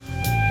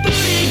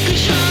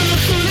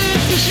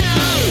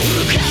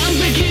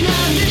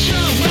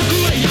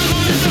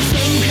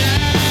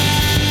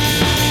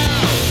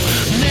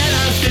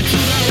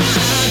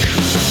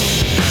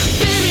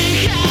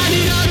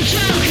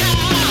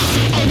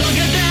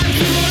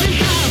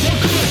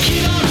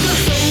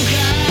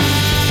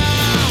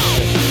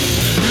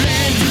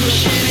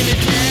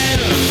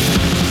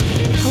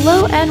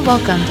and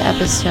welcome to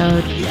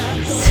episode...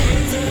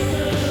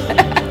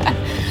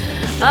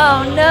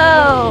 Oh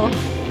no!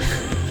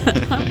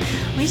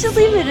 We should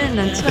leave it in.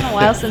 It's been a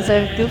while since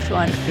I've goofed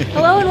one.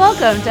 Hello and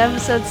welcome to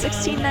episode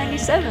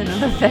 1697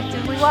 of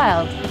Effectively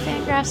Wild, a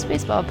Fangraphs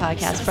baseball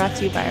podcast brought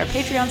to you by our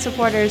Patreon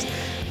supporters.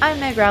 I'm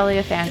Meg Rowley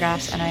of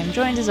Fangraphs, and I'm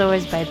joined as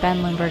always by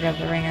Ben Lindbergh of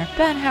The Ringer.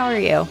 Ben, how are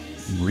you?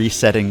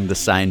 Resetting the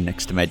sign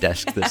next to my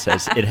desk that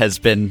says it has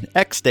been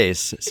X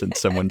days since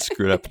someone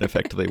screwed up an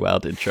Effectively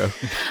Wild intro.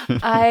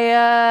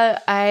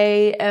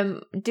 I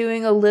am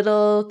doing a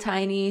little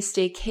tiny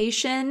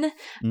staycation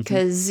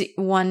because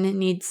one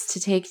needs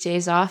to take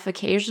days off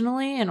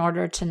occasionally in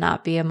order to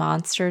not be a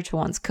monster to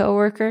one's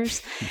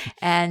coworkers.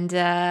 And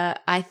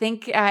I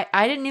think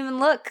I didn't even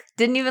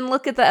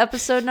look at the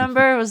episode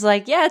number. I was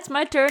like, yeah, it's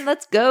my turn.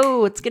 Let's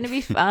go. It's going to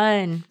be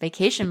fun.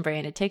 Vacation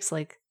brain. It takes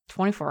like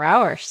 24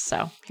 hours.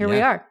 So here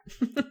we are.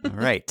 All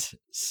right.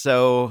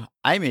 So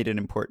I made an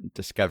important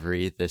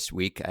discovery this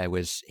week. I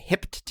was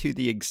hipped to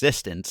the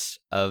existence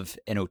of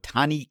an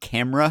Ohtani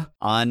camera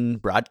on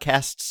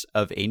broadcasts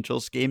of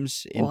Angels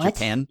games in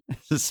Japan.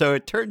 So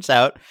it turns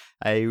out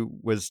I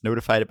was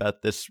notified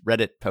about this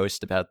Reddit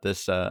post about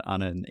this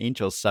on an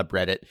Angels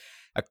subreddit.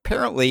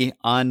 Apparently,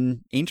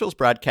 on Angels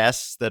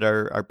broadcasts that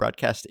are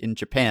broadcast in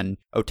Japan,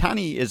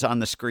 Ohtani is on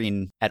the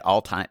screen at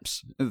all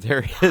times.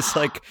 There is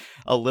like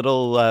a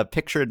little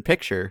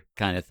picture-in-picture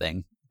kind of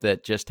thing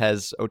that just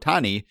has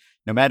Ohtani.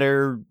 No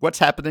matter what's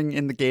happening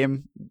in the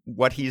game,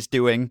 what he's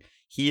doing,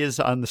 he is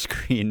on the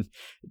screen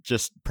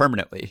just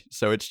permanently.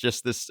 So it's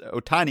just this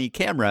Ohtani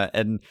camera.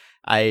 And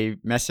I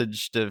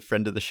messaged a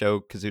friend of the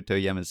show, Kazuto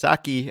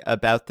Yamazaki,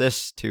 about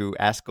this to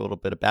ask a little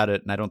bit about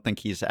it. And I don't think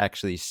he's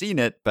actually seen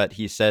it, but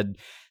he said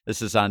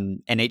this is on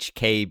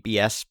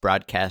NHK-BS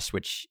broadcast,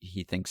 which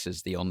he thinks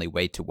is the only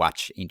way to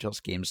watch Angels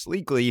games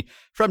legally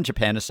from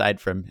Japan, aside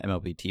from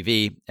MLB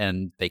TV.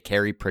 And they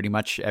carry pretty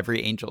much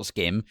every Angels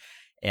game.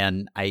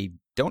 And I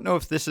don't know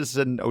if this is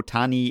an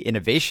Ohtani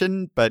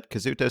innovation, but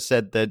Kazuto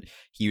said that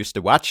he used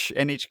to watch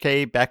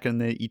NHK back in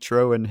the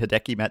Ichiro and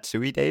Hideki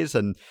Matsui days,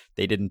 and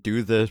they didn't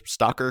do the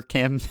stalker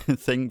cam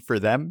thing for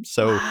them.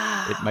 So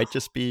it might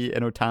just be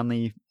an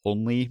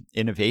Ohtani-only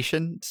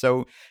innovation.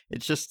 So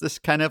it's just this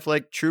kind of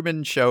like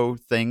Truman Show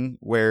thing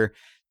where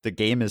the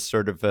game is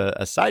sort of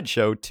a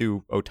sideshow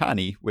to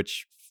Ohtani,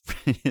 which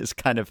is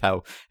kind of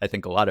how I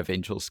think a lot of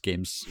Angels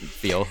games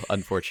feel,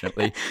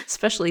 unfortunately.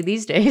 Especially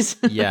these days.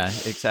 Yeah,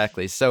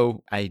 exactly.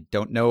 So I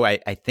don't know. I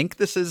think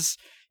this is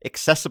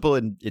accessible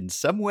in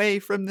some way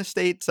from the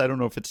States. I don't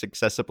know if it's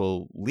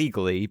accessible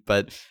legally,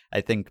 but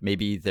I think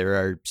maybe there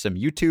are some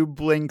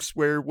YouTube links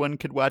where one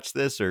could watch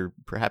this, or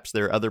perhaps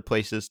there are other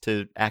places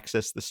to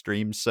access the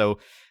stream. So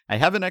I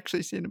haven't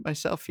actually seen it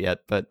myself yet,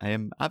 but I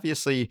am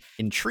obviously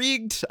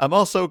intrigued. I'm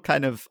also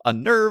kind of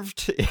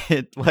unnerved.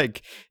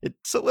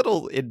 It's a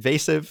little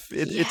invasive.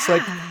 It's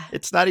like,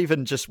 it's not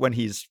even just when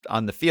he's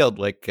on the field.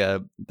 Like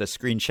the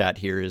screenshot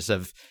here is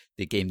of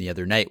the game the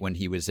other night when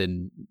he was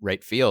in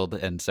right field.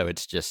 And so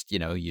it's just,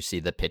 you see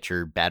the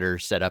pitcher batter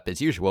set up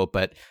as usual,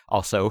 but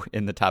also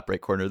in the top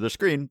right corner of the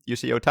screen, you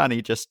see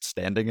Ohtani just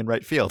standing in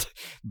right field.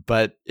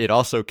 But it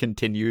also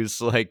continues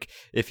like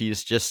if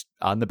he's just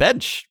on the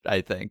bench,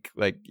 I think.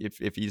 Like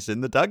if he's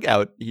in the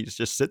dugout, he's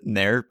just sitting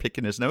there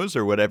picking his nose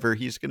or whatever,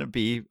 he's going to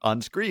be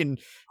on screen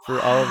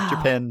for all of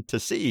Japan to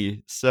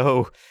see.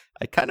 So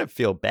I kind of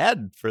feel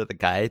bad for the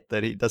guy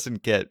that he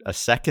doesn't get a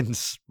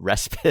second's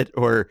respite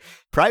or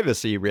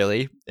privacy,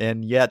 really.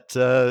 And yet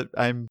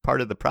I'm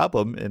part of the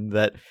problem in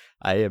that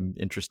I am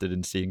interested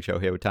in seeing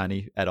Shohei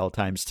Ohtani at all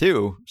times,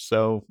 too.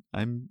 So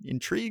I'm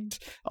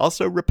intrigued,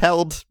 also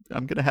repelled.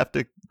 I'm going to have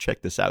to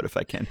check this out if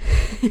I can.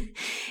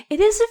 It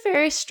is a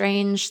very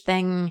strange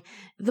thing.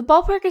 The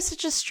ballpark is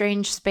such a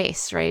strange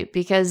space, right?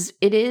 Because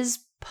it is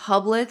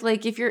public.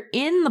 Like if you're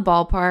in the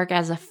ballpark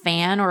as a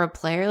fan or a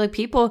player, like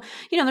people,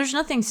 there's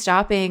nothing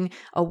stopping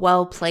a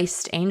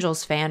well-placed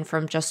Angels fan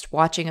from just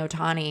watching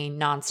Ohtani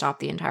nonstop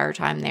the entire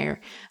time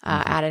they're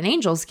at an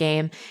Angels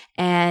game.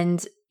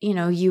 And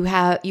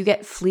you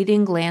get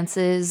fleeting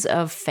glances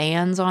of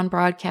fans on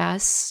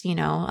broadcasts,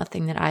 a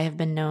thing that I have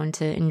been known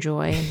to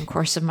enjoy in the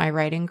course of my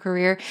writing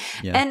career.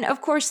 Yeah. And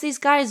of course, these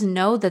guys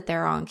know that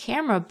they're on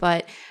camera,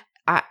 but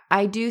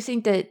I do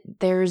think that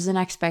there's an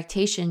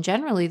expectation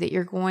generally that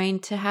you're going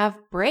to have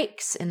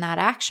breaks in that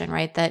action,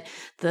 right? That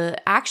the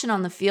action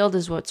on the field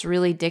is what's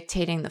really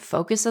dictating the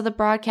focus of the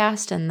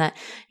broadcast, and that,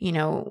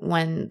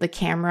 when the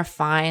camera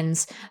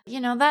finds,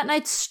 that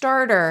night's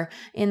starter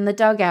in the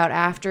dugout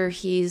after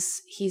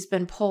he's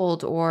been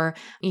pulled, or,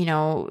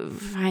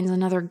 finds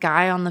another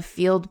guy on the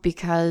field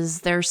because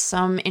there's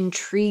some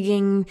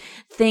intriguing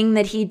thing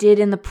that he did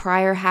in the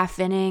prior half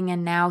inning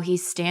and now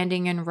he's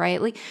standing in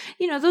right. Like,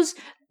 those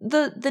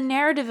the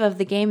narrative of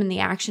the game and the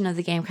action of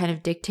the game kind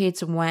of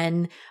dictates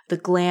when the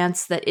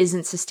glance that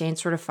isn't sustained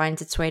sort of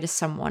finds its way to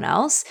someone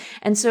else.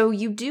 And so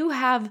you do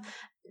have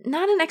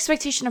not an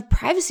expectation of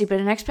privacy, but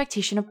an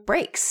expectation of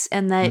breaks,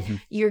 and that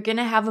you're going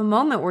to have a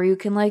moment where you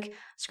can like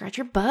scratch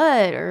your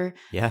butt or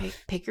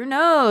pick your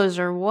nose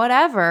or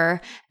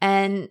whatever.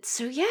 And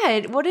so,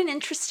 yeah, what an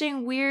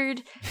interesting,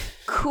 weird,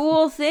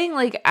 cool thing.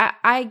 Like,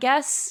 I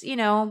guess, you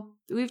know,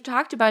 we've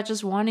talked about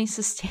just wanting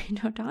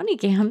sustained Ohtani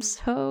games,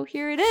 so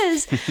here it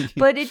is.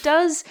 But it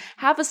does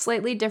have a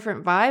slightly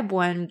different vibe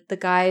when the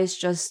guy is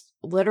just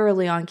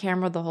literally on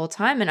camera the whole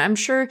time. And I'm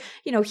sure,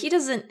 you know, he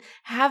doesn't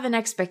have an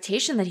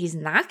expectation that he's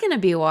not going to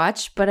be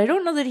watched, but I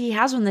don't know that he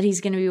has one that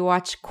he's going to be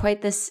watched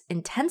quite this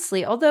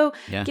intensely. Although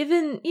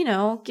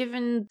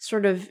given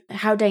sort of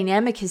how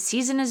dynamic his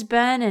season has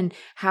been and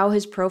how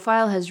his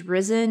profile has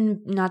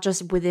risen, not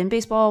just within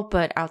baseball,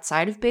 but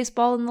outside of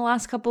baseball in the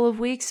last couple of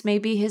weeks,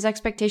 maybe his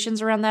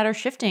expectations around that are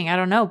shifting. I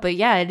don't know. But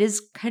yeah, it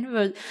is kind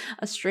of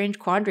a strange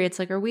quandary. It's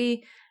like, are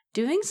we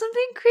doing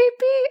something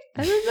creepy?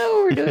 I don't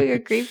know. We're doing a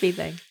creepy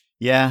thing.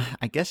 Yeah,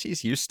 I guess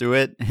he's used to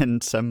it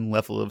and some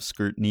level of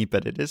scrutiny,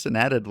 but it is an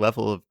added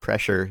level of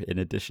pressure in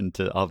addition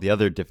to all the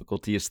other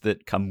difficulties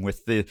that come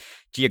with the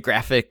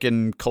geographic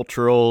and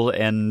cultural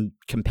and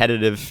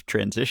competitive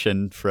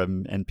transition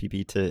from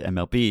NPB to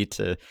MLB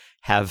to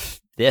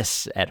have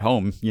this at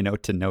home, you know,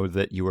 to know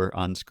that you are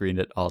on screen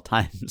at all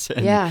times.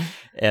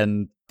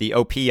 And the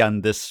OP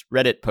on this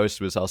Reddit post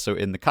was also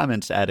in the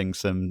comments adding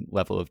some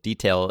level of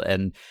detail.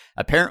 And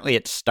apparently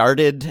it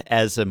started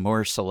as a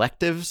more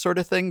selective sort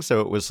of thing.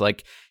 So it was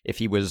like if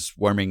he was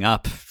warming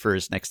up for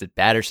his next at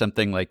bat or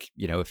something, like,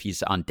 you know, if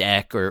he's on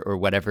deck or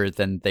whatever,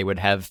 then they would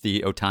have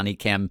the Ohtani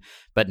cam.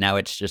 But now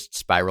it's just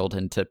spiraled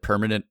into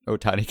permanent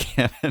Ohtani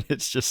cam. And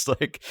it's just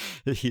like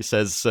he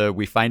says,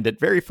 we find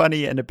it very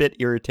funny and a bit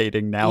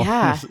irritating now.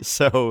 Yeah.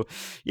 So,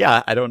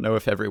 yeah, I don't know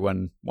if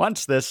everyone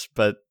wants this,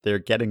 but they're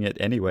getting it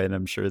anyway. And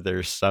I'm sure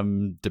there's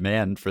some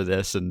demand for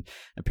this. And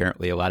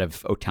apparently a lot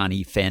of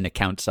Ohtani fan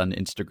accounts on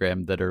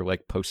Instagram that are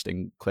like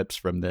posting clips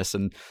from this.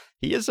 And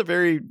he is a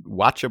very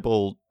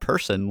watchable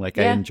person. Like,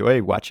 I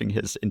enjoy watching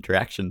his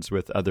interactions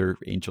with other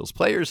Angels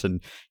players,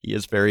 and he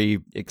is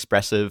very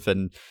expressive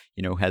and,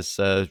 you know, has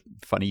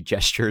funny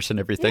gestures and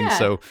everything.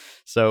 Yeah.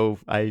 So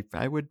I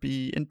would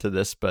be into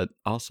this, but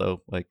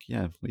also like,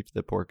 yeah, leave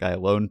the poor guy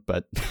alone.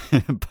 But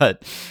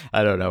but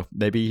I don't know.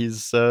 Maybe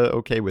he's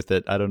okay with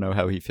it. I don't know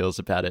how he feels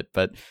about it.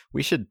 But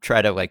we should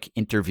try to like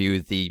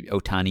interview the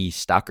Ohtani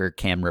stalker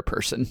camera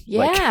person.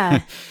 Yeah.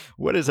 Like,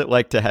 what is it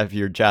like to have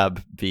your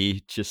job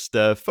be just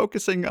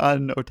focusing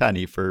on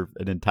Ohtani for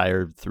an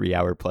entire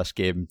 3-hour plus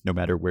game, no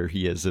matter where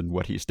he is and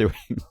what he's doing?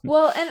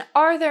 Well, and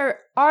are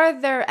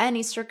there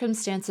any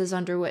circumstances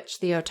under which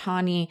the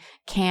Ohtani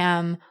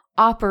cam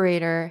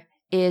operator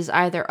is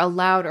either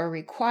allowed or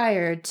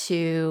required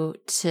to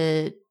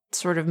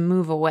sort of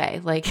move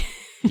away? Like,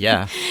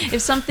 yeah,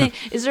 if something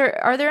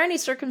are there any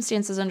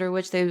circumstances under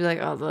which they'd be like,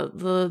 oh,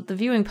 the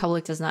viewing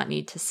public does not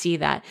need to see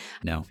that?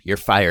 No, you're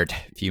fired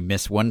if you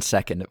miss 1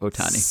 second of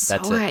Ohtani. So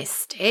That's it. high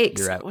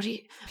stakes. You're out.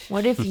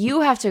 What if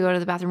you have to go to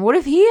the bathroom? What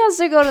if he has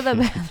to go to the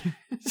bathroom?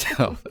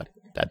 So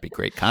that'd be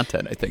great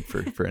content, I think,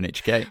 for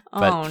NHK.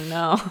 But oh,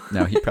 no.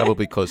 No, he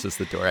probably closes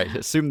the door. I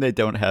assume they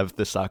don't have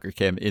the soccer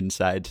cam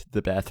inside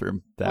the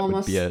bathroom. That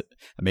would be a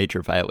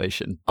major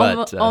violation.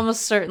 But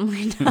almost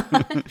certainly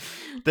not.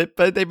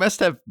 But they must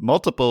have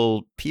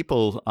multiple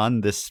people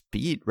on this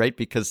beat, right?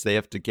 Because they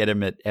have to get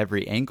him at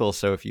every angle.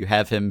 So if you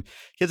have him,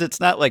 because it's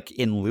not like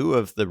in lieu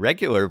of the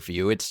regular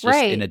view, it's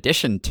just in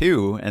addition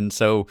to. And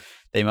so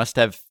they must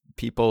have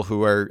people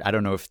who are, I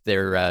don't know if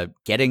they're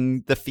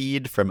getting the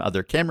feed from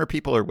other camera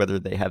people or whether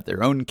they have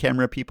their own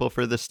camera people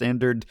for the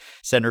standard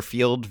center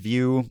field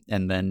view.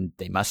 And then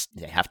they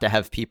have to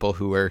have people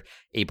who are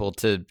able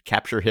to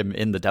capture him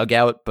in the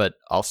dugout, but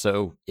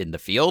also in the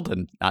field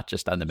and not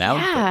just on the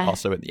mound, but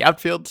also in the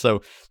outfield.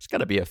 So it's got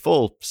to be a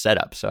full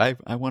setup. So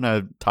I want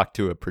to talk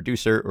to a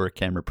producer or a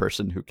camera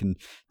person who can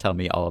tell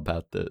me all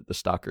about the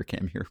stalker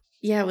cam here.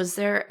 Yeah, was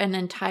there an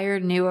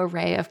entire new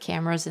array of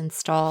cameras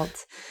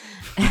installed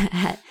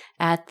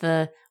at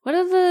the, what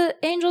do the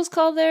Angels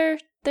call their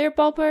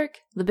ballpark?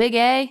 The Big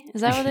A?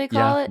 Is that what they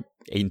call it?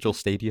 Angel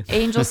Stadium.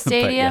 Angel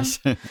Stadium. Yes.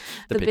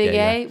 the Big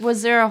A.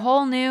 Was there a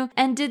whole new,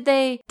 and did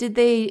they,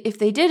 if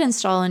they did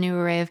install a new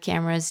array of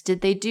cameras, did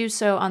they do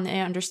so on the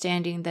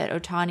understanding that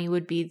Ohtani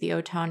would be the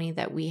Ohtani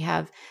that we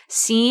have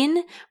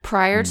seen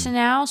prior to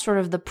now, sort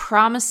of the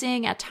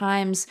promising, at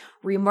times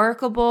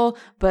remarkable,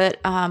 but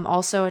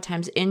also at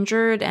times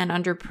injured and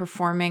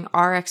underperforming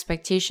our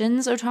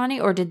expectations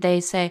Ohtani? Or did they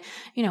say,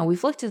 you know,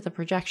 we've looked at the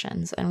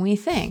projections and we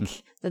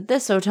think that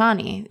this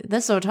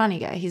Ohtani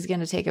guy, he's going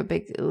to take a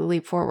big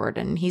leap forward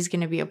and he's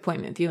going to be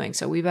appointment viewing,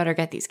 so we better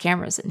get these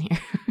cameras in here.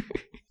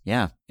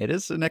 Yeah, it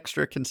is an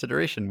extra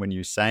consideration when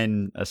you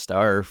sign a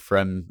star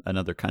from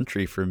another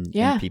country, from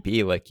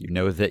NPB. Like, you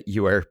know that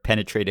you are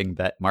penetrating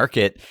that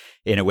market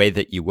in a way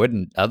that you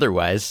wouldn't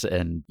otherwise,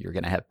 and you're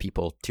going to have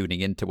people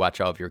tuning in to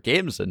watch all of your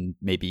games and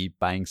maybe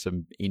buying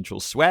some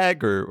Angels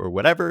swag or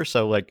whatever.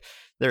 So, like,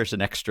 there's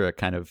an extra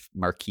kind of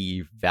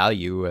marquee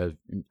value,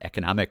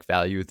 economic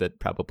value that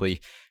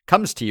probably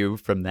comes to you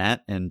from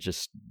that, and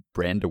just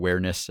brand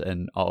awareness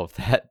and all of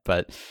that.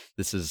 But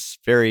this is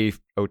very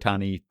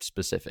Ohtani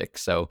specific.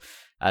 So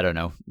I don't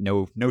know.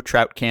 No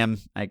Trout cam,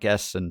 I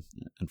guess. And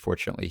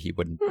unfortunately, he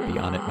wouldn't be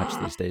on it much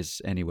these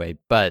days anyway.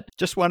 But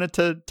just wanted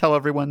to tell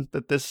everyone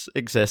that this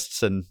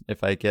exists. And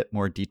if I get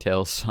more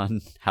details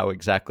on how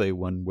exactly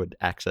one would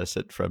access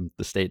it from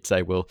the States,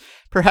 I will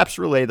perhaps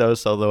relay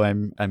those. Although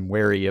I'm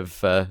wary of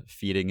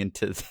feeding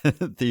into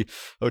the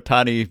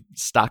Ohtani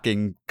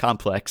stocking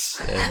complex.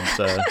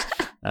 And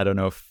I don't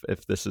know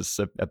if this is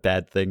a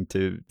bad thing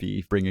to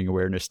be bringing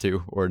awareness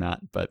to or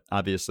not, but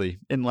obviously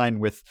in line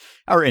with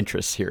our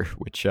interests here,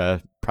 which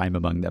prime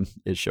among them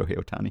is Shohei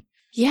Ohtani.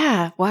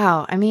 Yeah,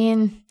 wow. I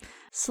mean,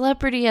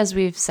 celebrity, as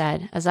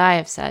I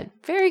have said,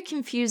 very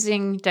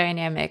confusing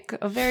dynamic,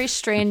 a very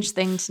strange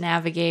thing to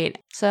navigate.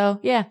 So,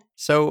 yeah.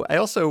 So I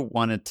also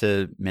wanted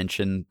to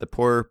mention the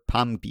poor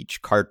Palm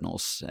Beach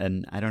Cardinals.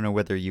 And I don't know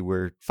whether you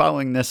were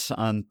following this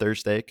on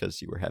Thursday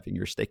because you were having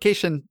your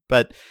staycation,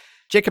 but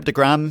Jacob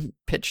deGrom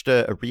pitched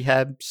a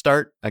rehab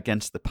start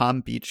against the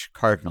Palm Beach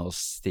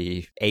Cardinals,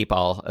 the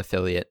A-ball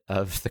affiliate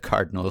of the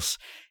Cardinals,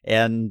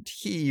 and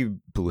he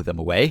blew them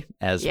away,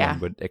 as one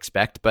would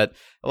expect. But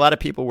a lot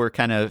of people were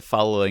kind of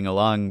following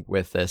along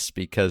with this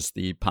because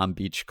the Palm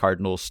Beach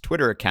Cardinals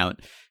Twitter account,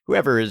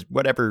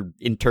 whatever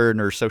intern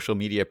or social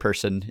media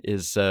person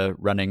is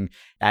running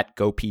at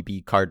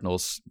GoPB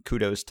Cardinals,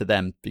 kudos to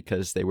them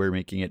because they were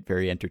making it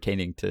very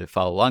entertaining to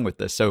follow along with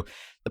this. So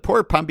the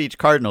poor Palm Beach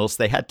Cardinals,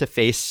 they had to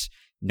face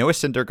Noah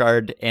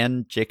Syndergaard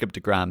and Jacob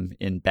deGrom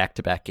in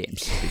back-to-back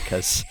games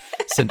because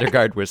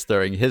Syndergaard was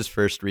throwing his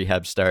first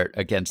rehab start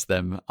against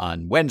them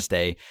on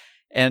Wednesday.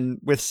 And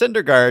with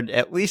Syndergaard,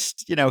 at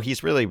least,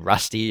 he's really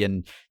rusty,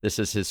 and this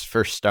is his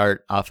first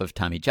start off of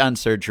Tommy John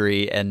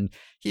surgery, and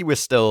he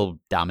was still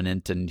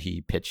dominant, and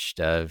he pitched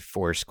 4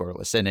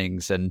 scoreless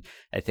innings, and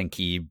I think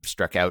he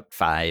struck out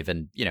 5,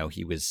 and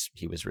he was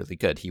really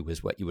good. He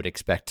was what you would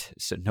expect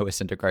Noah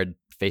Syndergaard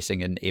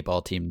facing an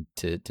A-ball team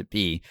to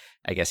be.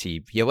 I guess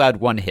he allowed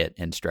 1 hit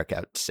and struck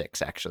out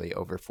 6 actually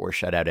over 4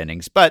 shutout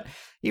innings, but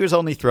he was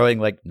only throwing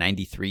like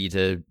 93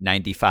 to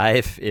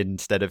 95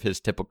 instead of his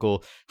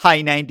typical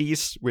high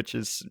 90s, which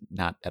is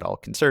not at all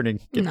concerning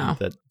given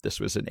that this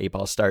was an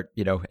A-ball start,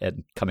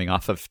 and coming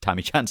off of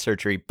Tommy John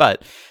surgery,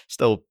 but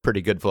still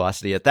pretty good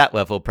velocity at that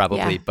level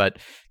probably, but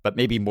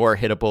maybe more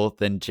hittable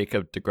than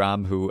Jacob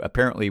deGrom, who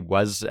apparently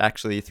was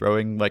actually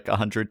throwing like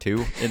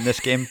 102 in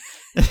this game.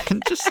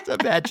 And just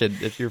imagine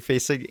if you're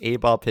facing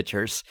A-ball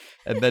pitchers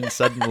and then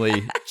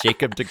suddenly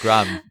Jacob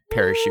deGrom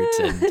parachutes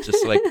in,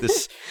 just like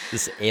this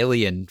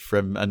alien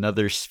from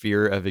another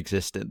sphere of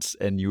existence,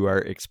 and you are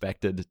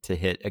expected to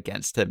hit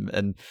against him.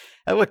 And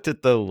I looked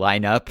at the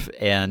lineup,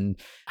 and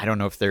I don't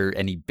know if there are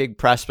any big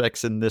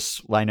prospects in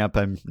this lineup.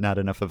 I'm not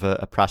enough of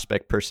a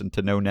prospect person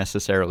to know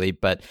necessarily,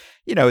 but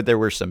there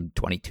were some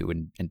 22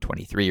 and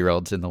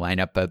 23-year-olds in the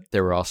lineup, but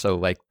there were also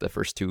like the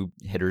first 2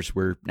 hitters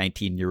were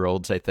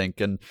 19-year-olds, I think,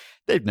 and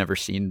they've never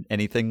seen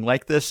anything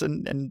like this,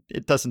 and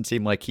it doesn't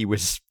seem like he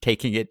was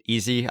taking it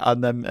easy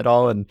on them at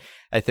all. And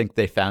I think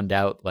they found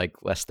out like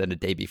less than a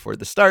day before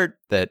the start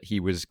that he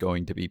was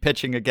going to be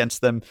pitching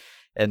against them.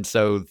 And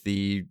so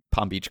the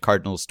Palm Beach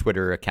Cardinals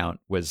Twitter account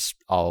was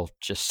all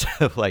just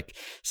like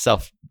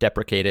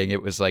self-deprecating.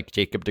 It was like,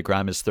 Jacob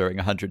deGrom is throwing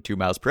 102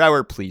 miles per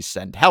hour. Please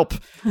send help.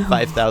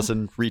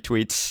 5,000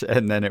 retweets.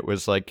 And then it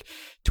was like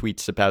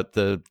tweets about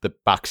the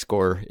box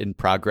score in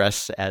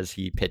progress as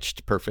he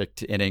pitched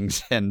perfect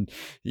innings. And,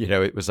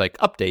 it was like,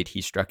 update,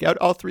 he struck out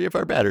all 3 of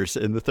our batters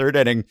in the 3rd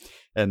inning.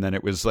 And then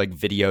it was like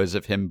videos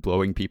of him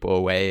blowing people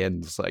away,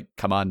 and it's like,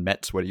 come on,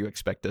 Mets, what do you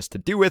expect us to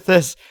do with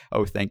this?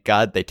 Oh, thank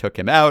God they took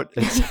him out,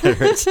 et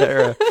cetera, et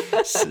cetera.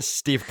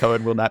 Steve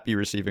Cohen will not be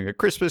receiving a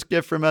Christmas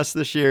gift from us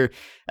this year.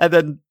 And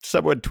then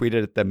someone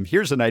tweeted at them,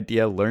 here's an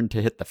idea, learn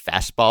to hit the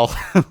fastball.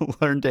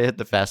 Learn to hit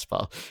the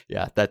fastball.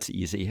 Yeah, that's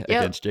easy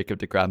against Jacob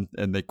deGrom.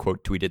 And they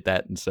quote tweeted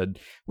that and said,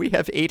 we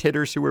have 8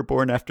 hitters who were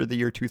born after the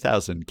year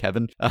 2000,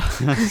 Kevin.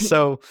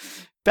 So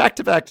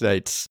back-to-back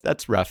nights,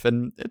 that's rough.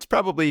 And it's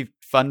probably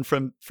fun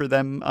for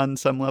them on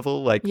some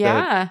level. Like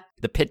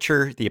the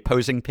pitcher, the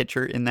opposing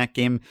pitcher in that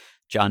game,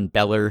 John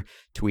Beller,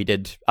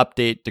 tweeted,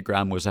 update,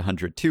 deGrom was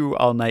 102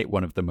 all night,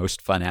 one of the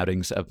most fun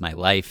outings of my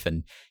life.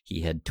 And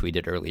he had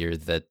tweeted earlier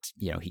that,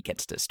 he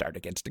gets to start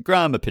against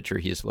deGrom, a pitcher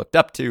he's looked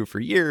up to for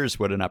years.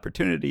 What an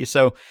opportunity.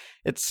 So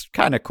it's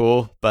kind of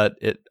cool, but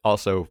it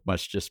also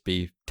must just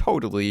be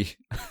totally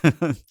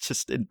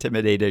just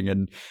intimidating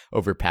and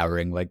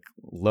overpowering, like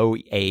low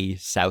A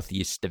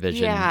Southeast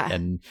Division. Yeah.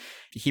 And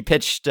he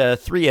pitched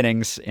 3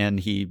 innings and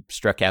he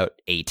struck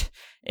out 8.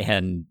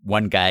 And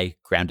 1 guy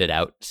grounded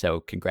out,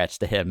 so congrats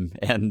to him.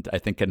 And I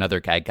think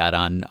another guy got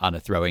on a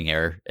throwing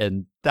error,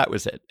 and that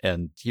was it.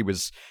 And he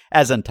was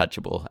as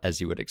untouchable as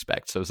you would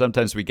expect. So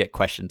sometimes we get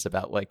questions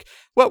about like,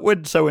 what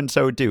would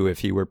so-and-so do if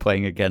he were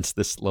playing against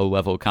this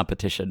low-level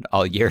competition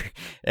all year?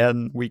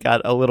 And we got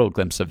a little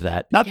glimpse of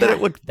that. Not that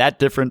it looked that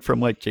different from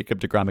like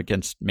Jacob deGrom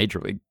against Major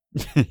League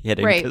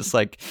hitting, Right. because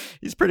like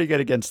he's pretty good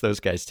against those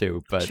guys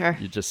too. But Sure.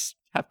 you just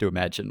have to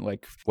imagine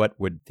like what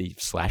would the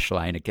slash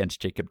line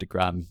against Jacob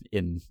deGrom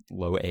in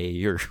low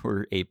A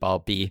or A ball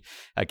be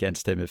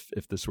against him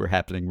if this were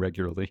happening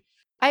regularly.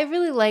 I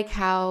really like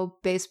how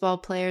baseball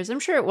players,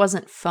 I'm sure it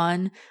wasn't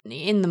fun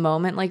in the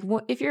moment. Like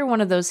if you're one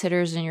of those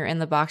hitters and you're in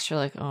the box, you're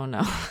like, oh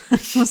no,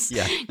 this is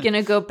going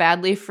to go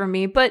badly for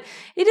me. But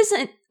it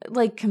isn't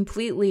like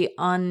completely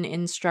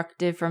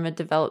uninstructive from a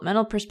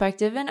developmental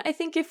perspective. And I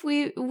think if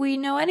we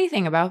know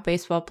anything about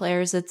baseball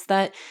players, it's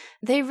that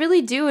they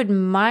really do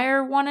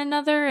admire one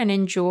another and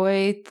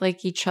enjoy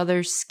like each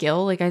other's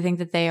skill. Like I think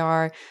that they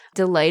are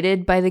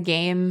delighted by the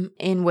game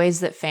in ways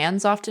that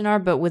fans often are,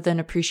 but with an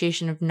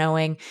appreciation of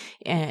knowing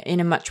in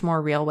a much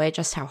more real way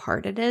just how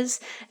hard it is.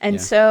 And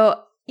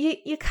so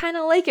you kind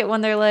of like it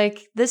when they're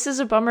like, this is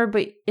a bummer,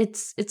 but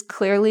it's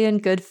clearly in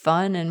good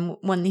fun. And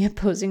when the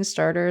opposing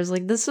starter is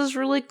like, this is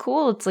really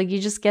cool. It's like you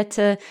just get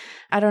to,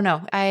 I don't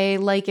know. I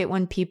like it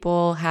when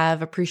people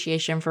have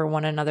appreciation for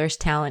one another's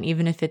talent,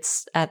 even if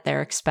it's at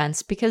their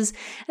expense, because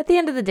at the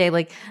end of the day,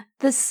 like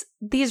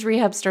these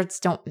rehab starts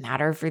don't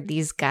matter for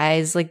these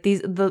guys. Like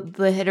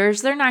the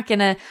hitters, they're not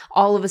gonna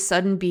all of a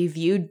sudden be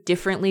viewed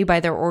differently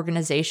by their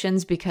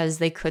organizations because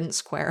they couldn't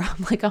square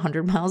up like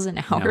 100 miles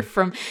an hour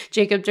from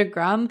Jacob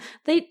deGrom.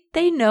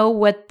 They know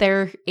what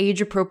their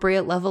age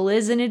appropriate level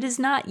is, and it is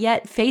not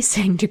yet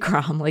facing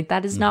deGrom. Like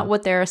that is not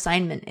what their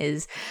assignment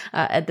is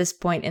at this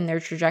point in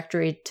their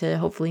trajectory to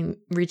hopefully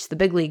reach the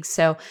big leagues.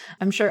 So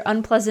I'm sure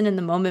unpleasant in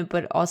the moment,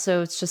 but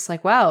also it's just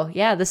like, wow,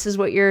 yeah, this is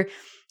what you're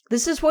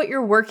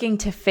working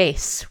to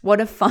face.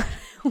 What a fun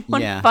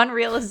fun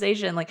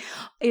realization. Like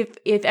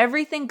if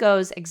everything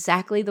goes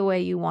exactly the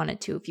way you want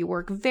it to, if you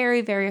work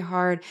very, very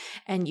hard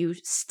and you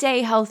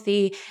stay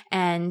healthy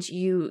and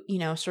you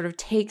sort of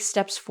take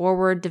steps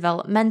forward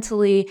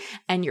developmentally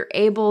and you're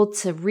able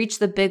to reach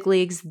the big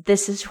leagues,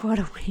 this is what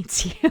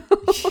awaits you.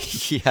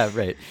 Yeah,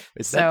 right.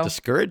 Is that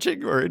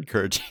discouraging or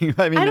encouraging?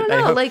 I mean, I don't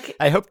know.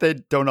 I hope they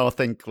don't all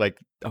think like,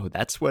 oh,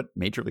 that's what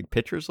major league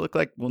pitchers look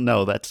like. Well,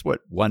 no, that's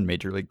what one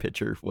major league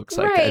pitcher looks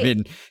like. Right. I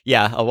mean,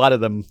 yeah, a lot of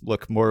them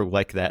look more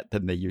like that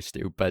than they used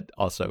to, but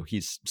also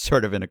he's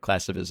sort of in a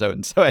class of his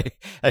own. So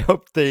I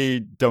hope they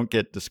don't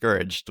get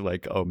discouraged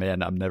like, oh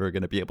man, I'm never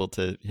going to be able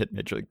to hit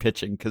major league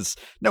pitching, because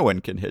no one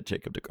can hit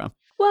Jacob deGrom.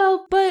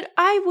 Well, but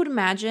I would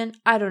imagine,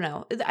 I don't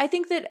know. I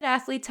think that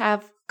athletes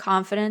have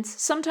confidence.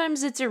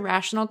 Sometimes it's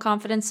irrational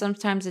confidence,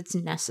 sometimes it's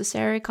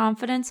necessary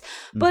confidence.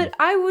 But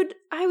I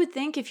would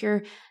think if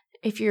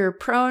you're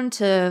prone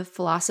to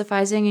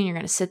philosophizing and you're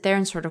going to sit there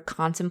and sort of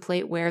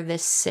contemplate where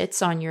this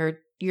sits on your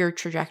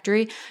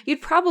trajectory,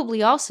 you'd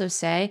probably also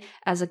say,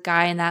 as a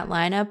guy in that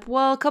lineup,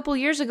 well, a couple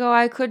years ago,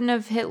 I couldn't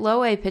have hit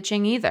low A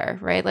pitching either,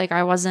 right? Like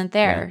I wasn't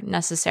there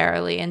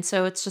necessarily. And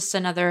so it's just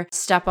another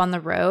step on the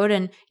road.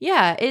 And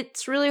yeah,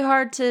 it's really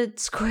hard to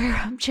square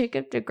up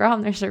Jacob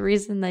deGrom. There's a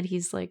reason that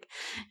he's like,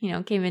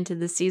 came into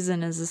the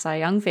season as a Cy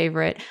Young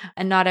favorite.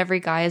 And not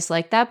every guy is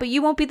like that, but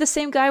you won't be the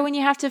same guy when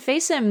you have to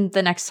face him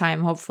the next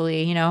time,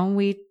 hopefully.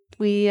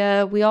 We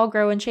all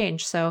grow and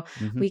change, so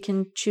we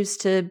can choose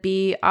to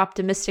be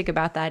optimistic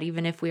about that,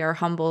 even if we are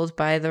humbled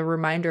by the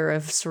reminder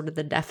of sort of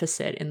the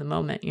deficit in the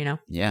moment,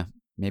 Yeah.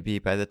 Maybe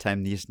by the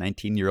time these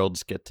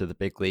 19-year-olds get to the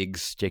big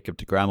leagues, Jacob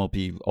deGrom will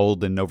be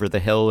old and over the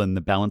hill, and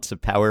the balance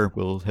of power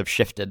will have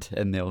shifted,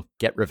 and they'll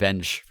get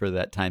revenge for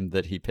that time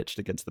that he pitched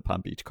against the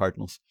Palm Beach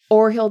Cardinals.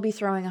 Or he'll be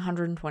throwing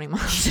 120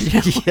 miles an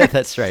hour. Yeah,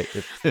 that's right.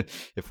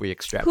 If we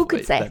extrapolate, who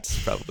could say?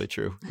 That's probably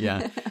true.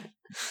 Yeah.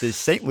 The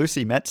St.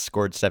 Lucie Mets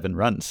scored 7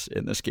 runs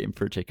in this game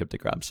for Jacob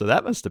deGrom, so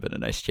that must have been a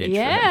nice change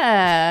for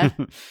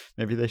him.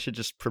 Maybe they should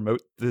just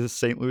promote the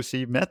St.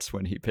 Lucie Mets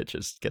when he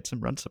pitches, get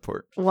some run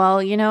support. Well,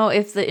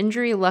 if the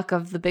injury luck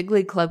of the big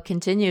league club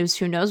continues,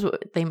 who knows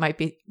what they might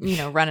be,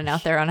 running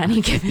out there on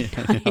any given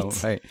night. I know,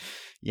 right.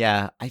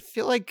 Yeah, I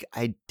feel like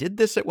I did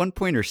this at one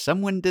point, or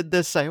someone did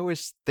this. I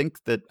always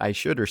think that I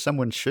should, or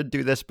someone should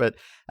do this, but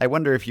I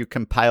wonder if you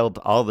compiled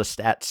all the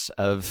stats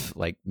of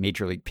like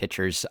major league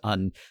pitchers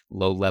on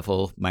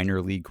low-level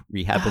minor league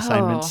rehab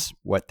assignments,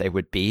 what they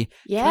would be.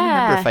 Yeah. I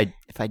can't remember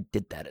if I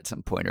did that at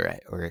some point,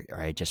 or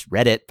I just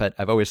read it, but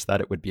I've always thought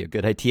it would be a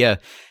good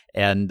idea.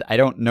 And I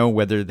don't know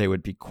whether they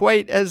would be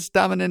quite as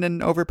dominant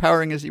and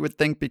overpowering as you would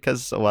think,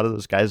 because a lot of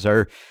those guys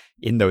are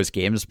in those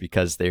games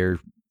because they're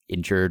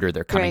injured or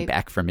they're coming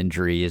back from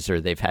injuries or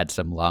they've had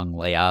some long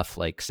layoff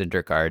like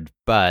Syndergaard.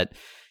 But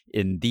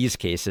in these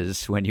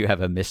cases, when you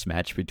have a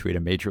mismatch between a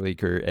major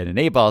leaguer and an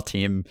A-ball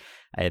team,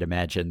 I'd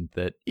imagine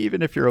that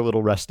even if you're a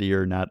little rusty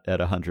or not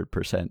at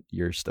 100%,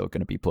 you're still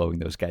going to be blowing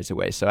those guys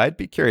away. So I'd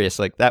be curious,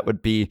 like that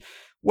would be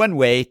one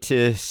way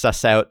to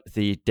suss out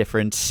the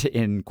difference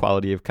in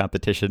quality of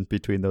competition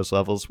between those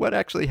levels. What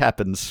actually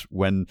happens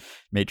when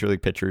major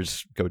league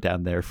pitchers go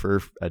down there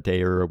for a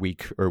day or a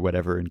week or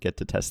whatever and get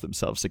to test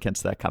themselves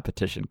against that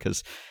competition?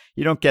 Because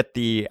you don't get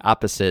the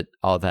opposite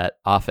all that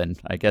often.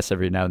 I guess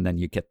every now and then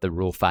you get the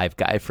Rule 5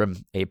 guy from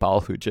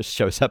A-Ball who just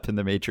shows up in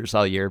the majors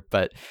all year,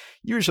 but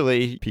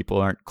usually people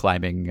aren't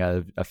climbing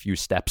a few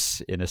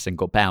steps in a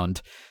single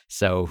bound.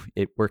 So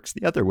it works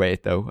the other way,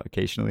 though,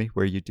 occasionally,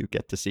 where you do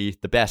get to see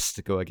the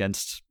best go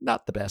against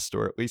not the best,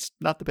 or at least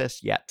not the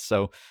best yet.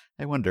 So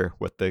I wonder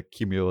what the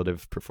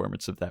cumulative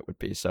performance of that would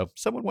be. So if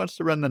someone wants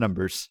to run the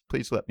numbers,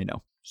 please let me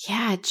know.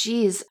 Yeah,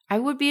 geez. I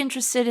would be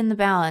interested in the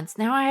balance.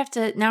 Now I'm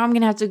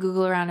going to have to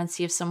Google around and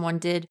see if someone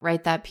did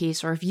write that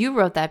piece or if you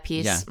wrote that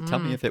piece. Yeah, tell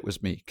me if it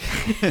was me.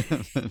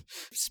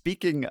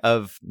 Speaking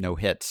of no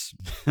hits,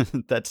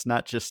 that's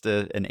not just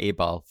an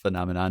A-Ball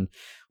phenomenon.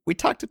 We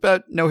talked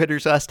about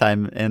no-hitters last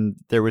time, and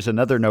there was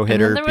another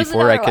no-hitter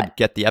before I could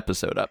get the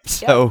episode up.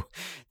 So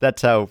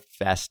that's how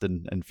fast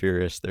and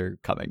furious they're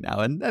coming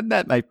now. And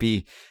that might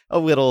be a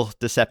little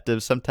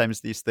deceptive. Sometimes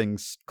these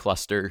things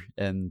cluster,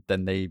 and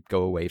then they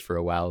go away for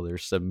a while.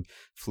 There's some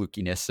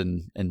flukiness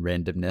and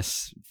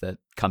randomness that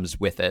comes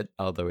with it,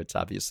 although it's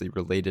obviously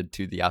related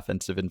to the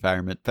offensive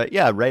environment. But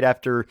yeah, right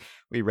after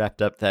we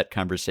wrapped up that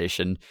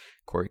conversation,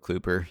 Corey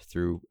Kluber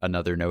threw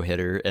another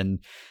no-hitter, and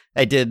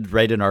I did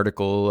write an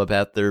article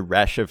about the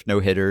rash of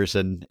no-hitters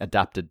and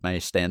adopted my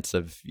stance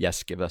of,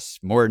 yes, give us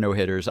more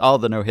no-hitters, all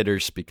the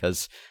no-hitters,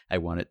 because I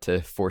wanted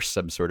to force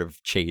some sort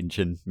of change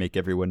and make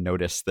everyone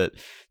notice that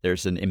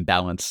there's an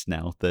imbalance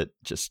now that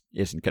just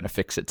isn't going to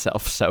fix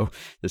itself. So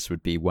this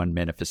would be one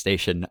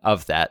manifestation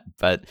of that.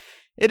 But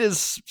it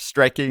is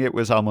striking. It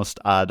was almost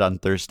odd on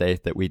Thursday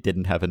that we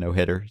didn't have a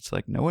no-hitter. It's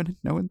like, no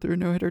one threw a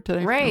no-hitter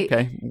today? Right.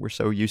 Okay, we're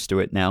so used to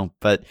it now.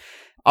 But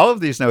all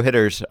of these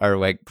no-hitters are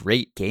like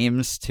great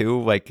games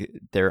too. Like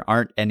there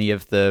aren't any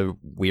of the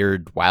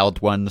weird wild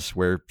ones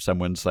where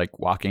someone's like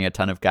walking a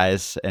ton of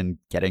guys and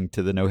getting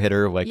to the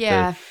no-hitter, like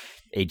the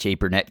AJ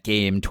Burnett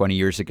game 20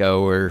 years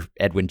ago or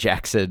Edwin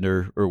Jackson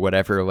or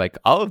whatever. Like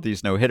all of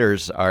these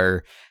no-hitters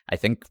are, I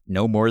think,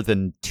 no more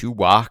than 2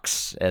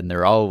 walks, and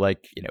they're all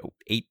like,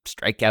 8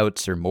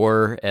 strikeouts or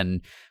more.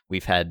 And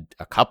we've had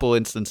a couple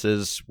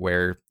instances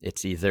where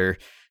it's either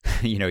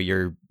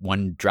you're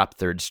one drop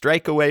third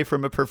strike away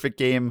from a perfect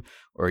game,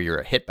 or you're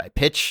a hit by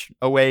pitch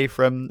away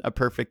from a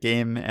perfect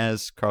game,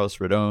 as Carlos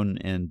Rodon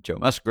and Joe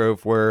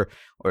Musgrove were,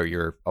 or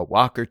you're a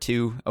walk or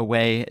 2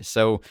 away.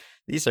 So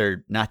these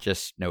are not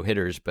just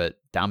no-hitters, but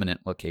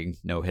dominant-looking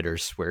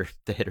no-hitters where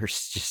the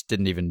hitters just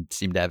didn't even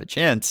seem to have a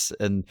chance.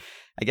 And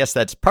I guess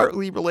that's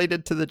partly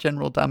related to the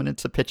general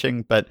dominance of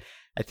pitching, but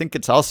I think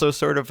it's also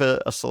sort of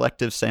a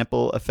selective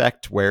sample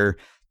effect where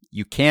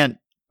you can't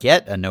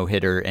get a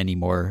no-hitter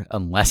anymore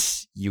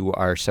unless you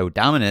are so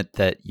dominant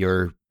that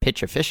you're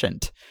pitch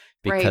efficient,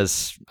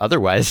 because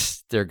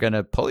otherwise they're going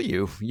to pull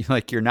you.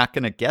 You're not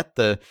going to get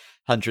the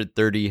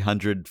 130,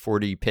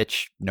 140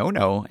 pitch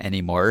no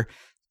anymore,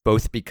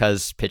 both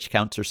because pitch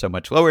counts are so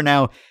much lower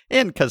now,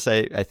 and because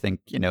I think,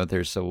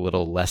 there's a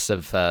little less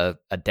of a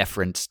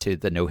deference to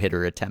the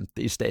no-hitter attempt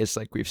these days.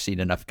 Like we've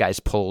seen enough guys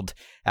pulled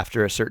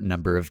after a certain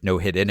number of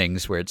no-hit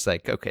innings where it's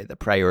like, okay, the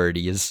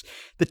priority is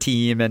the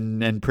team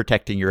and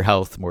protecting your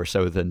health more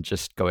so than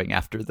just going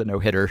after the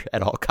no-hitter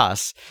at all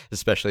costs,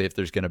 especially if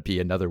there's going to be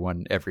another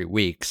one every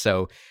week.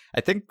 So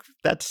I think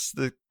that's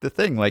the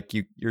thing. Like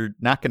you're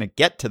not going to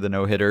get to the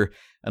no-hitter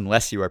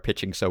unless you are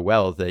pitching so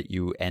well that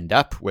you end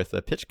up with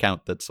a pitch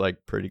count that's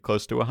like pretty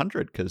close to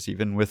 100. Because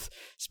even with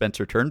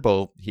Spencer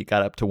Turnbull, he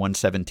got up to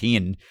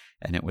 117,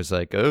 and it was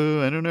like,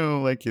 oh, I don't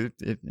know, like,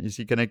 is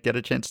he going to get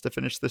a chance to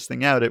finish this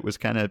thing out? It was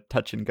kind of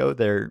touch and go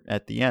there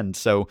at the end.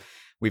 So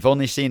we've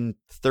only seen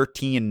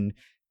 13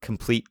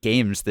 complete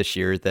games this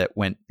year that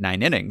went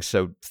 9 innings.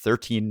 So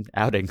 13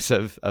 outings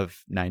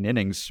of 9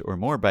 innings or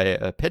more by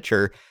a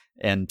pitcher,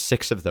 and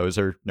 6 of those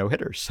are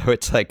no-hitters. So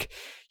it's like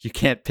you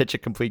can't pitch a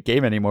complete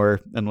game anymore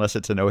unless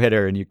it's a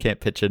no-hitter, and you can't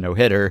pitch a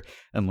no-hitter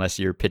unless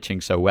you're pitching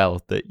so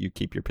well that you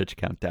keep your pitch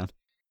count down.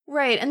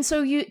 Right. And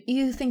so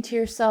you think to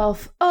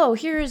yourself, oh,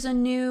 here's a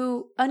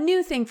new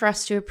thing for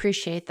us to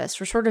appreciate this.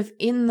 We're sort of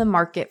in the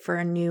market for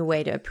a new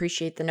way to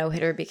appreciate the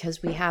no-hitter,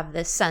 because we have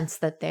this sense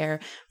that their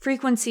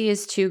frequency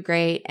is too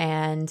great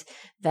and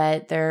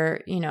that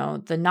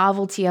the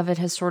novelty of it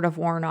has sort of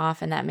worn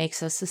off, and that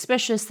makes us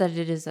suspicious that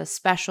it is as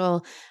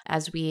special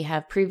as we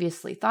have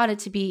previously thought it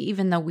to be,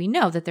 even though we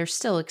know that they're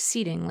still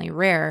exceedingly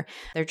rare.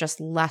 They're just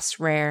less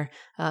rare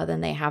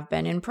than they have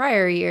been in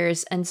prior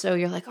years. And so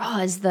you're like, oh,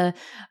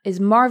 is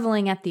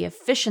marveling at the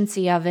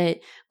efficiency of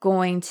it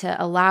going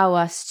to allow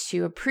us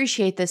to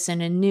appreciate this in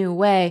a new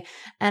way?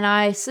 And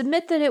I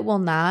submit that it will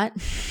not.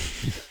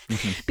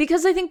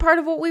 Because I think part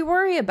of what we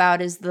worry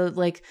about is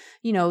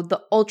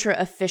the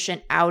ultra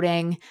efficient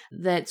outing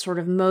that sort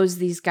of mows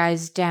these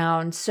guys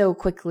down so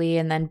quickly,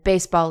 and then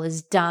baseball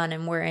is done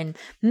and we're in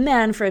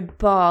Manfred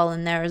ball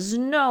and there's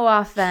no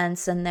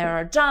offense and there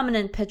are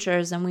dominant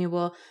pitchers and we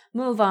will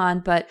move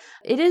on. But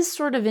it is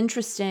sort of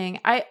interesting.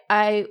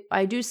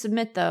 I do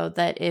submit, though,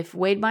 that if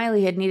Wade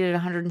Miley had needed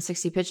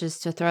 160 pitches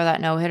to throw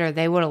that no-hitter,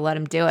 they would have let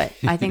him do it.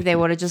 I think they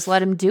would have just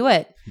let him do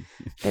it.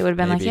 They would have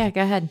been like, yeah,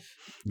 go ahead.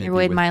 Maybe You're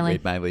Wade with Miley.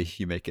 Wade Miley,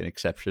 you make an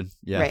exception.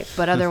 Yeah. Right.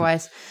 But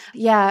otherwise,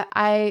 yeah,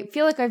 I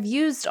feel like I've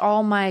used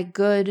all my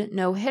good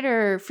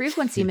no-hitter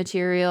frequency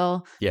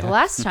material Yeah. the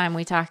last time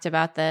we talked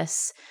about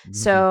this.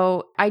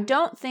 So I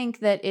don't think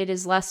that it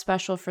is less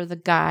special for the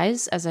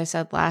guys, as I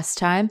said last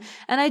time.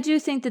 And I do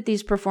think that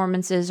these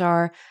performances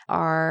are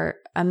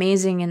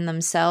amazing in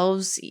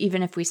themselves,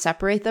 even if we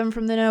separate them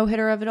from the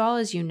no-hitter of it all.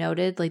 As you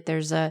noted, like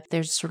there's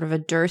sort of a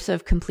dearth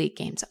of complete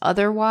games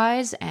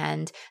otherwise,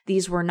 and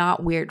these were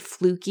not weird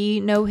fluky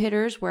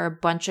no-hitters where a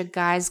bunch of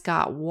guys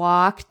got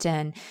walked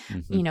and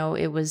you know,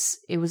 it was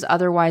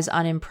otherwise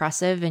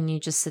unimpressive, and you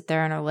just sit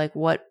there and are like,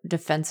 what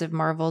defensive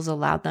marvels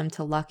allowed them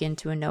to luck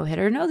into a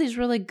no-hitter? No, these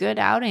really good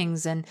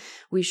outings, and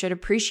we should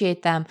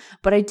appreciate them.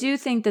 But I do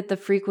think that the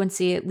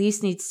frequency at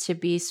least needs to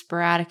be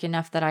sporadic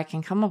enough that I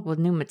can come up with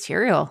new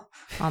material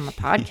on the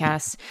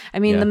podcast. I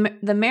mean,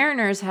 the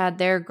Mariners had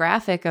their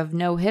graphic of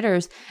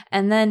no-hitters,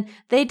 and then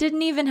they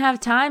didn't even have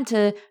time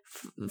to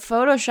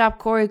Photoshop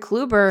Corey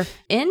Kluber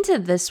into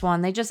this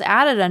one. They just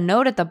added a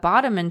note at the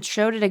bottom and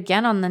showed it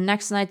again on the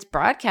next night's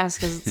broadcast,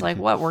 because it's like,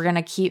 what, we're going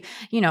to keep,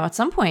 you know, at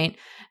some point,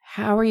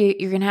 how are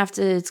you're going to have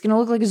to, it's going to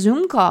look like a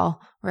Zoom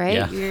call, right?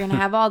 Yeah. You're going to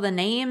have all the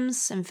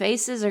names and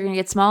faces are going to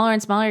get smaller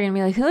and smaller. You're going to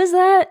be like, who is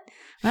that?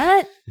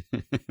 What?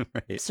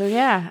 Right. So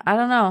yeah, I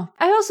don't know.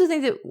 I also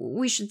think that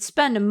we should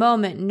spend a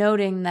moment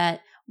noting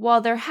that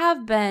while there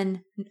have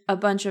been a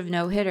bunch of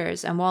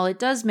no-hitters, and while it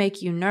does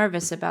make you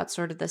nervous about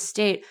sort of the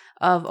state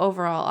of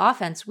overall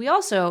offense, we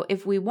also,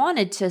 if we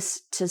wanted to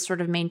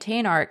sort of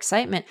maintain our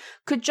excitement,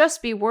 could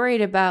just be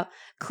worried about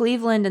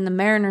Cleveland and the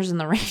Mariners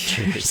and the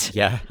Rangers.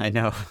 Yeah, I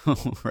know.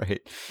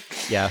 Right.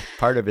 Yeah,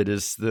 part of it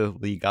is the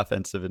league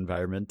offensive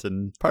environment,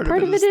 and part of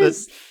it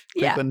is that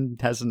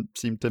Cleveland hasn't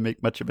seemed to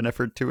make much of an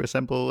effort to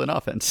assemble an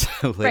offense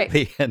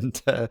lately. Right.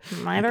 And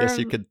I guess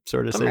you could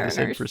sort of say Mariners.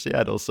 The same for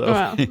Seattle. So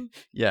well.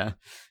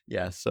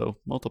 Yeah. So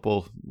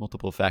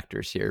multiple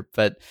factors here.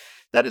 But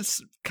that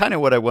is kind of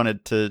what I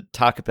wanted to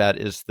talk about,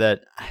 is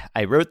that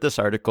I wrote this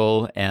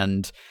article,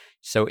 and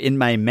so in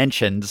my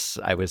mentions,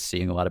 I was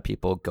seeing a lot of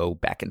people go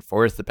back and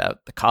forth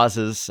about the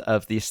causes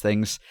of these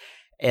things.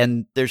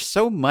 And there's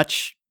so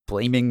much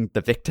blaming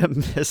the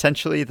victim,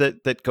 essentially,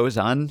 that goes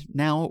on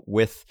now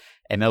with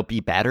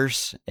MLB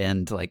batters,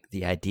 and like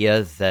the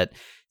idea that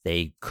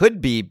they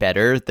could be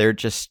better, they're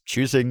just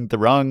choosing the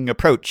wrong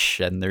approach,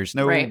 and there's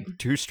no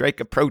two-strike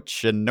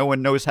approach, and no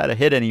one knows how to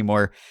hit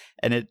anymore.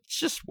 And it's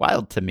just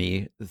wild to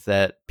me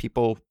that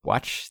people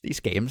watch these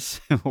games,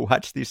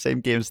 watch these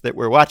same games that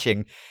we're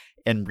watching,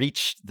 and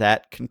reach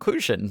that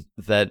conclusion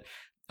that,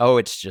 oh,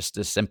 it's just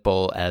as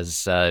simple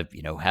as,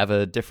 have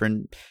a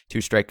different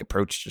two-strike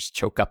approach, just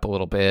choke up a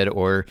little bit,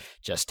 or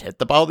just hit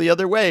the ball the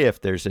other way if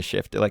there's a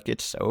shift. Like,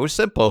 it's so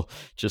simple.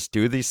 Just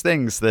do these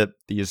things that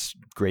these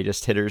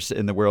greatest hitters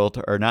in the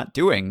world are not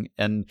doing.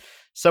 And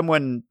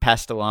someone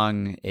passed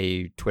along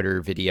a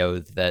Twitter video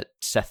that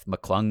Seth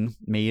McClung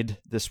made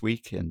this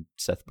week. And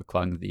Seth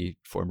McClung, the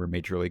former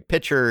Major League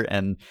pitcher,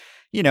 and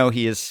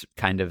he is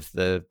kind of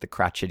the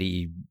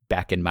crotchety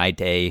back in my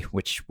day,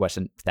 which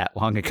wasn't that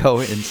long ago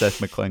in Seth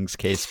McClung's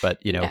case,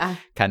 but,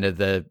 kind of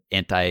the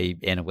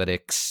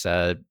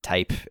anti-analytics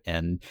type.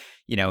 And,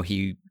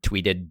 he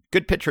tweeted,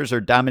 "Good pitchers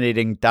are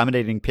dominating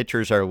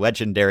pitchers are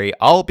legendary,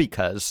 all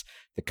because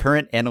the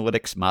current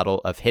analytics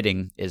model of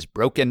hitting is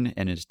broken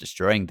and is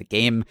destroying the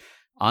game.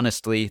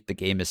 Honestly, the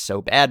game is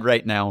so bad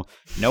right now.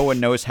 No one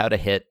knows how to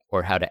hit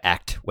or how to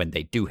act when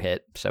they do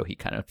hit." So he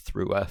kind of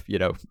threw a,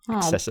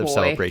 excessive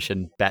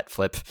celebration bat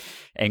flip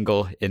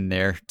angle in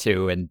there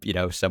too. And,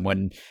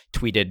 someone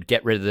tweeted,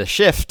 "Get rid of the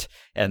shift."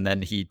 And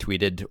then he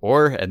tweeted,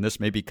 and this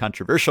may be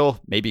controversial,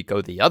 maybe go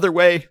the other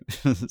way.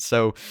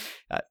 So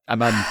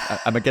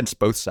I'm against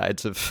both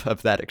sides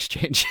of that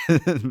exchange.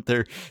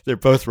 They're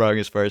both wrong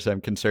as far as I'm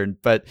concerned.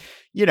 But,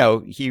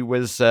 he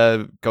was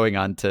going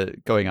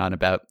on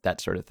about that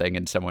sort of thing.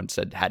 And someone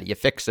said, "How do you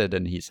fix it?"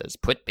 And he says,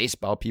 "Put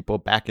baseball people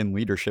back in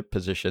leadership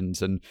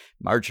positions and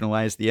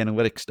marginalize the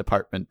analytics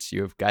departments.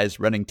 You have guys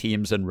running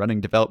teams and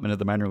running development of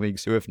the minor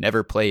leagues who have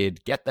never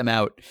played. Get them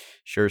out.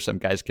 Sure, some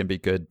guys can be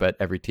good, but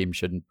every team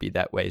shouldn't be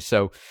that way."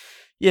 So,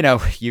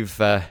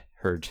 you've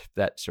heard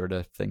that sort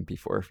of thing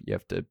before. You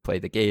have to play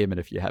the game, and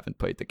if you haven't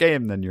played the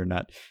game, then you're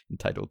not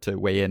entitled to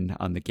weigh in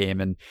on the game.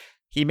 And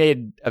he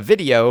made a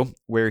video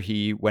where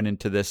he went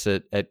into this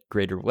at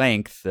greater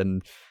length,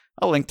 and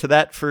I'll link to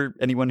that for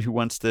anyone who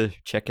wants to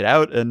check it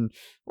out. And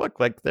look,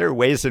 like, there are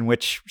ways in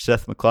which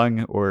Seth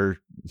McClung or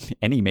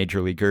any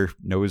major leaguer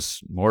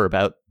knows more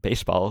about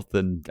baseball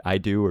than I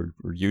do or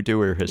you do,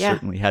 or has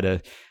certainly had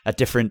a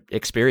different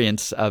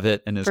experience of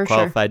it and is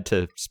qualified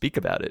to speak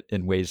about it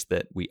in ways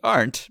that we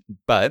aren't.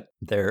 But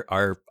there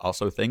are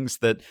also things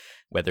that,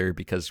 whether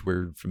because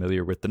we're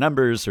familiar with the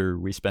numbers or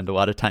we spend a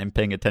lot of time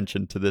paying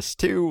attention to this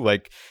too,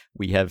 like,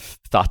 we have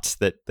thoughts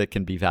that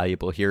can be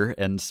valuable here.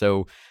 And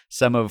so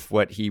some of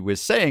what he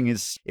was saying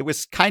is, it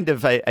was kind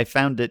of, I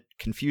found it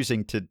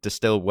confusing to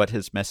distill what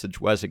his message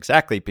was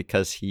exactly,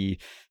 because he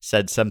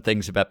said some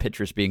things about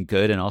pitchers being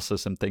good and also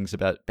some things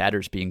about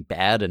batters being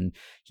bad. And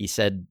he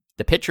said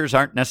the pitchers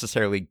aren't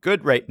necessarily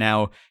good right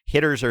now.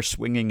 Hitters are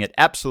swinging at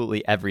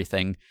absolutely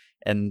everything.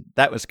 And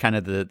that was kind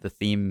of the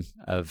theme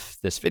of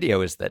this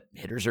video, is that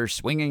hitters are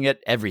swinging at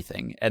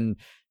everything. And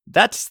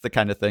that's the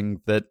kind of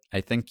thing that I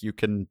think you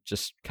can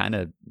just kind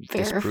of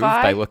disprove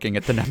by looking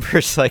at the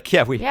numbers. Like,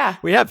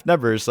 we have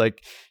numbers.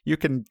 Like, you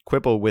can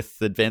quibble with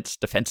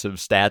advanced defensive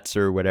stats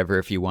or whatever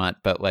if you want,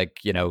 but like,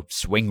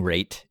 swing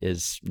rate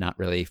is not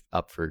really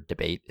up for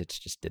debate. It's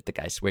just, did the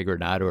guy swing or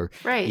not? Or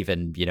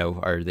even,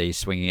 are they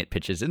swinging at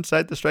pitches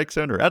inside the strike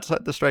zone or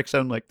outside the strike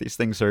zone? Like, these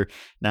things are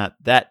not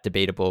that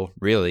debatable,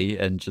 really.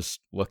 And just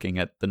looking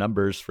at the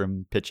numbers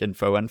from Pitch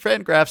Info and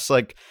Fangraphs,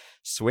 like,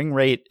 swing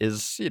rate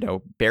is,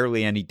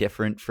 barely any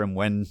different from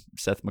when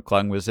Seth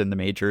McClung was in the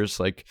majors.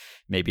 Like,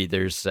 maybe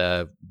there's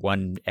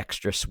one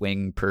extra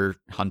swing per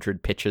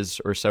 100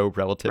 pitches or so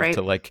relative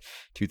to like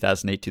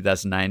 2008,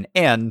 2009.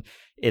 And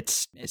it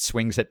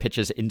swings at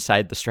pitches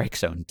inside the strike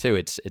zone too.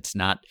 It's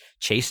not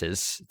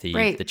chases.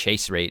 The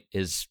chase rate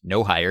is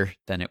no higher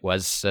than it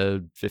was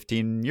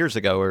 15 years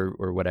ago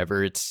or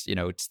whatever. It's,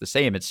 it's the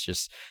same. It's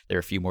just there are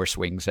a few more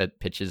swings at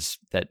pitches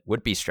that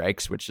would be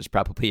strikes, which is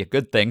probably a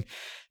good thing.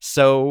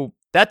 So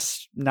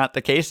that's not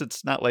the case.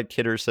 It's not like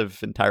hitters have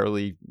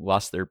entirely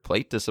lost their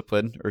plate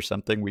discipline or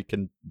something. We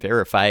can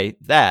verify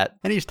that.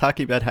 And he's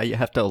talking about how you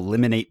have to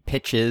eliminate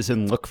pitches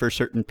and look for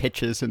certain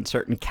pitches and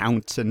certain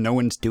counts, and no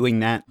one's doing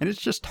that. And it's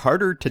just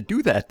harder to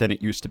do that than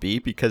it used to be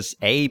because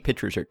A,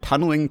 pitchers are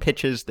tunneling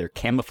pitches, they're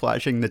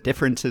camouflaging the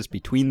differences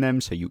between them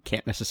so you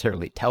can't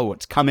necessarily tell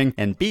what's coming.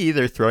 And B,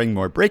 they're throwing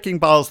more breaking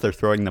balls, they're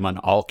throwing them on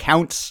all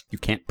counts. You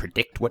can't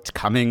predict what's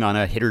coming on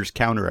a hitter's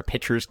count or a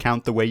pitcher's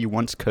count the way you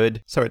once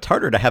could. So it's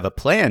harder to have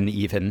a plan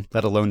even,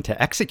 let alone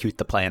to execute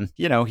the plan.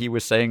 He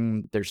was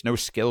saying there's no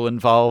skill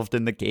involved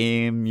in the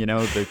game.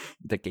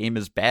 The game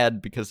is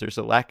bad because there's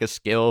a lack of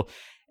skill.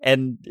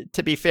 And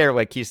to be fair,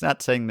 like, he's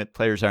not saying that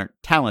players aren't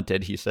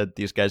talented. He said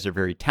these guys are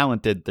very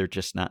talented. They're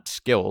just not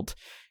skilled.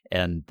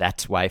 And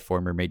that's why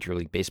former Major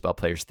League Baseball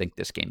players think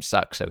this game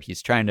sucks. So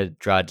he's trying to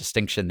draw a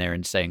distinction there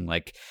and saying,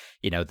 like,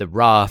 the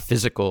raw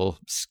physical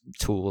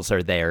tools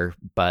are there,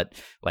 but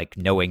like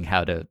knowing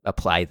how to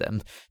apply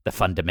them, the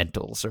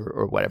fundamentals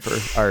or whatever,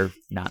 are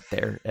not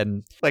there.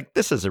 And like,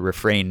 this is a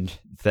refrain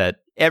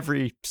that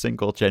every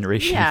single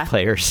generation of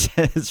players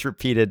has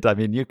repeated. I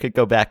mean, you could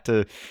go back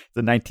to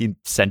the 19th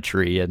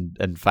century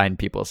and find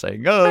people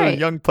saying,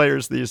 young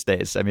players these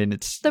days. I mean,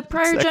 it's the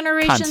prior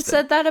generation constant.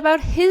 Said that about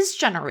his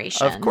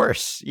generation. Of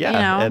course.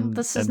 Yeah.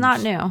 This is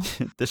not new.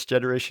 This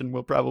generation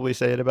will probably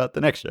say it about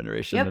the next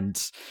generation. Yep. And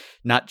it's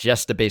not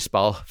just a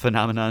baseball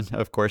phenomenon.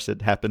 Of course,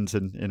 it happens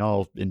in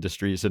all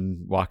industries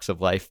and walks of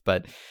life,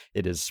 but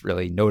it is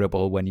really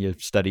notable when you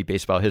study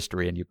baseball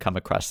history and you come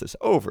across this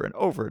over and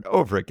over and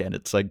over again.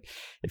 It's like,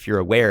 if you're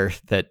aware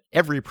that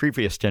every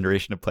previous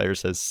generation of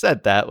players has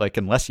said that, like,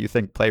 unless you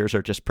think players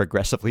are just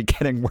progressively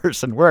getting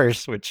worse and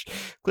worse, which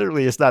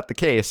clearly is not the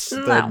case,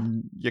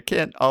 then you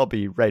can't all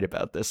be right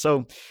about this.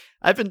 So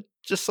I've been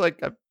just like,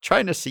 I'm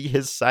trying to see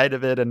his side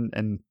of it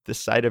and this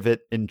side of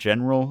it in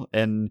general.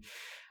 And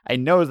I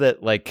know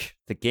that like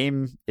the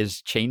game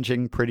is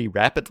changing pretty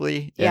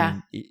rapidly.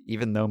 And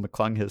even though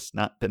McClung has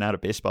not been out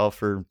of baseball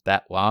for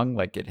that long,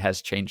 like, it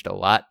has changed a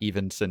lot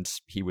even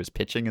since he was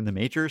pitching in the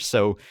majors.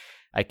 So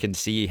I can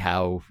see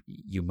how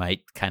you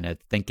might kind of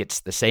think it's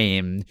the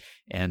same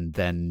and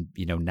then,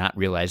 not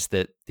realize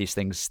that these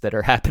things that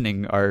are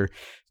happening are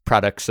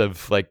products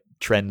of like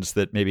trends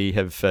that maybe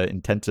have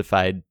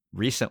intensified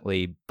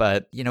recently.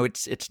 But,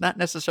 it's not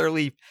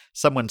necessarily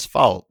someone's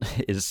fault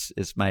is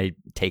my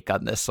take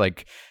on this.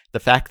 Like, the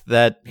fact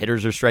that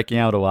hitters are striking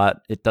out a lot,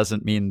 it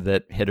doesn't mean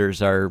that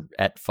hitters are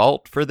at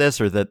fault for this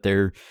or that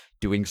they're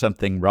doing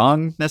something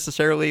wrong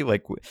necessarily.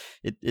 Like,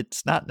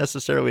 it's not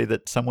necessarily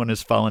that someone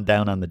has fallen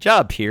down on the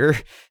job here,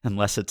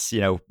 unless it's,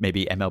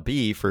 maybe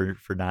MLB for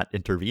not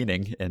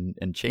intervening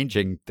and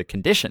changing the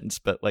conditions.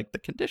 But like, the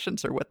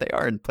conditions are what they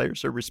are, and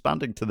players are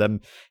responding to them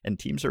and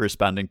teams are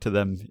responding to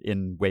them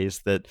in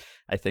ways that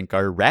I think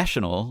are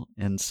rational.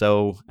 And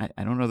so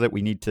I don't know that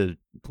we need to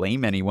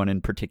blame anyone in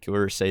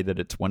particular or say that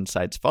it's one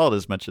side's fault,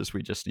 as much as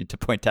we just need to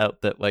point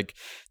out that like,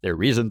 there are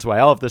reasons why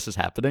all of this is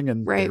happening,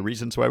 and there are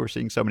reasons why we're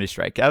seeing so many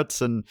strikeouts.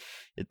 And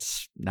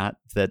it's not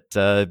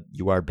that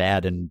you are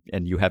bad and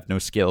you have no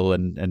skill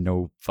and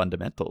no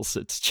fundamentals.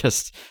 It's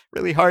just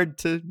really hard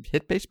to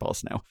hit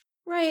baseballs now.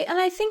 Right. And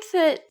I think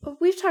that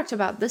we've talked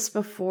about this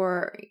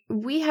before.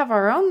 We have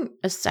our own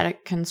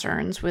aesthetic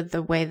concerns with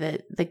the way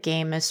that the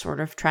game is sort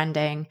of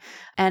trending.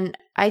 And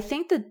I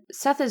think that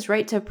Seth is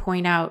right to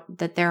point out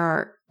that there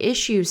are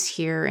issues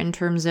here in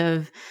terms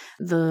of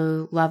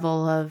the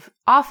level of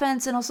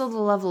offense and also the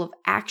level of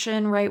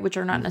action, right? Which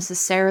are not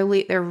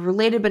necessarily, they're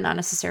related, but not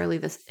necessarily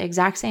the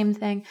exact same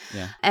thing.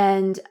 Yeah.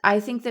 And I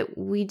think that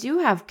we do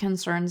have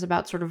concerns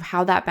about sort of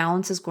how that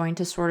balance is going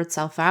to sort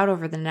itself out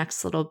over the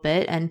next little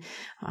bit. And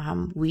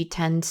we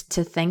tend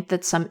to think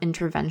that some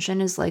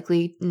intervention is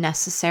likely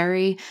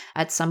necessary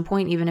at some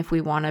point, even if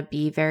we want to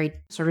be very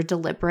sort of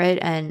deliberate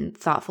and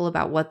thoughtful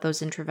about what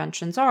those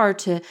interventions are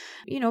to,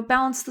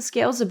 balance the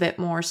scales a bit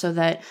more more so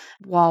that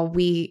while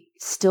we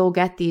still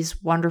get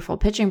these wonderful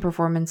pitching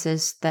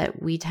performances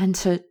that we tend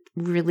to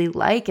really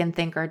like and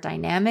think are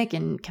dynamic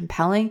and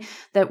compelling,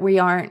 that we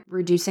aren't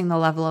reducing the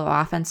level of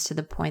offense to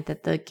the point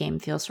that the game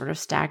feels sort of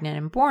stagnant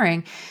and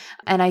boring.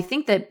 And I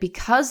think that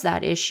because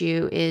that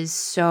issue is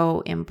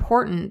so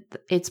important,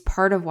 it's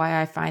part of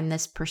why I find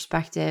this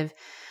perspective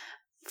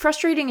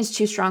frustrating is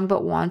too strong,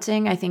 but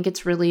wanting. I think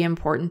it's really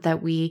important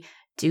that we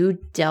do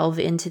delve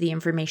into the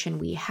information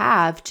we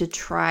have to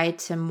try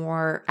to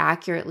more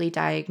accurately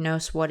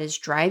diagnose what is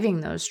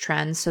driving those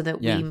trends so that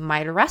we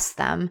might arrest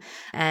them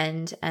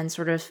and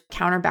sort of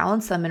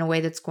counterbalance them in a way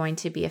that's going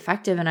to be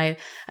effective. And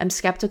I'm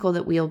skeptical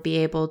that we'll be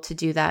able to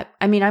do that.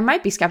 I mean, I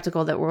might be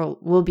skeptical that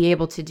we'll be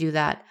able to do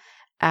that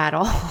at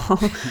all.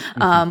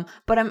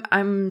 But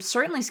I'm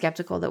certainly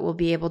skeptical that we'll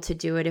be able to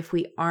do it if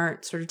we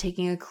aren't sort of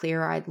taking a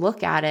clear-eyed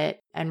look at it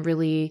and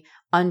really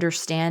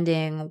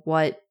understanding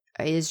what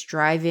is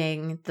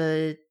driving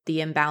the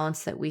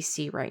imbalance that we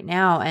see right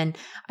now. And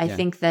I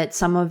think that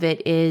some of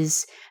it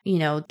is,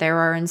 there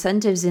are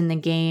incentives in the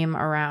game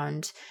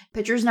around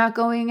pitchers not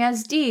going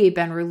as deep,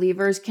 and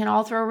relievers can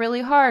all throw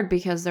really hard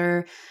because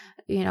they're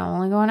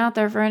only going out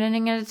there for an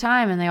inning at a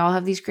time, and they all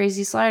have these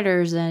crazy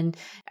sliders. And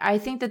I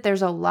think that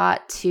there's a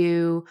lot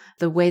to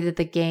the way that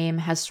the game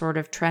has sort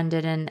of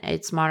trended in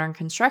its modern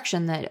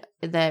construction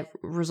that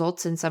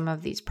results in some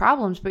of these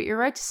problems. But you're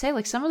right to say,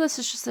 like, some of this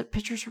is just that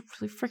pitchers are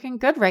really freaking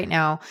good right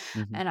now.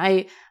 Mm-hmm.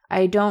 And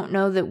I don't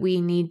know that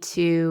we need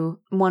to,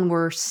 when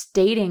we're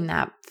stating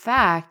that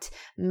fact,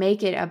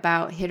 make it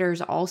about hitters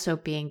also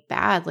being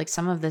bad. Like,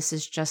 some of this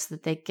is just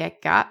that they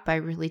get got by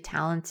really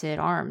talented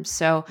arms.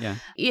 So,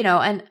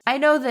 and I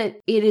know that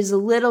it is a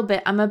little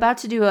bit, I'm about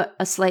to do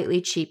a slightly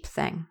cheap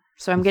thing.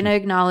 So I'm going to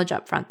acknowledge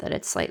up front that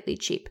it's slightly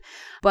cheap.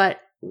 But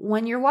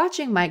when you're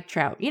watching Mike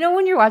Trout,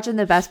 when you're watching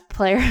the best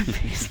player in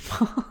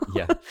baseball,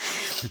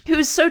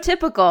 who's so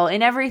typical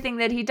in everything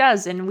that he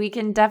does, and we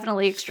can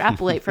definitely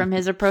extrapolate from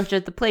his approach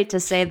at the plate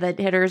to say that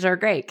hitters are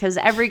great because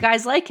every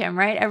guy's like him,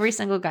 right? Every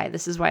single guy.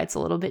 This is why it's a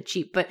little bit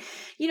cheap. But,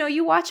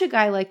 you watch a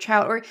guy like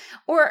Trout,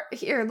 or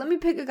here, let me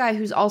pick a guy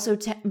who's also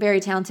very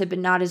talented but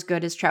not as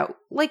good as Trout.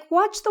 Like,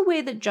 watch the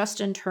way that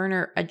Justin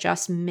Turner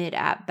adjusts mid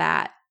at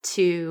bat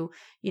to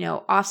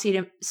off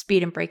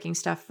speed and breaking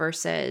stuff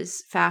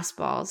versus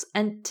fastballs.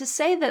 And to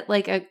say that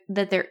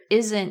that there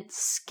isn't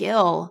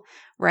skill,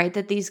 right?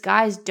 That these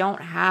guys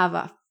don't have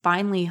a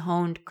finely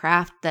honed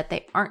craft, that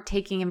they aren't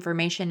taking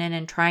information in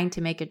and trying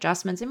to make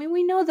adjustments. I mean,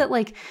 we know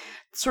that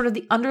sort of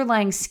the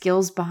underlying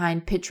skills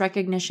behind pitch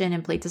recognition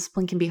and plate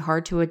discipline can be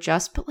hard to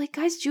adjust, but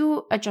guys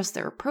do adjust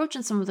their approach,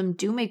 and some of them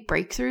do make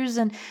breakthroughs.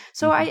 And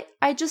so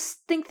I just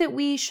think that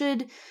we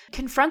should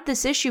confront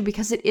this issue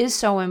because it is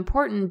so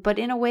important, but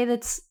in a way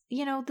that's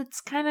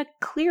kind of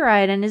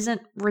clear-eyed and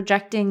isn't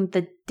rejecting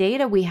the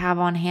data we have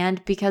on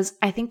hand, because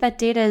I think that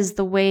data is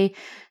the way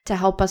to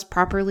help us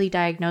properly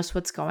diagnose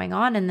what's going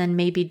on and then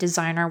maybe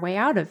design our way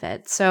out of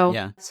it. So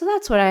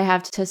that's what I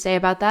have to say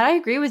about that. I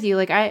agree with you.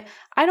 I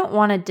don't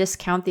want to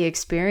discount the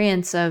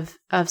experience of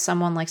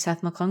someone like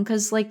Seth McClung,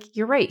 because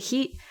you're right.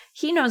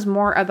 He knows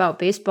more about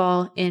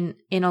baseball in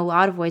a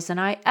lot of ways than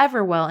I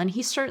ever will. And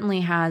he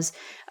certainly has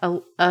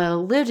a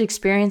lived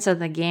experience of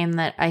the game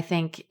that I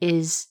think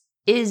is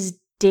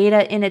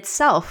data in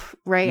itself,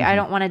 right? Mm-hmm. I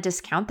don't want to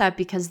discount that,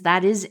 because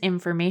that is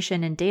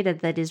information and data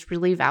that is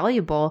really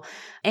valuable.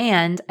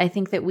 And I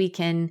think that we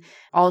can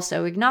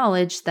also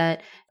acknowledge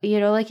that,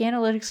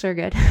 analytics are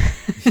good.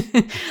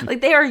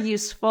 They are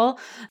useful,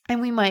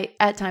 and we might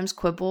at times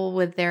quibble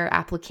with their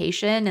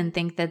application and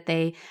think that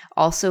they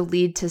also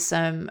lead to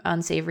some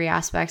unsavory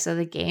aspects of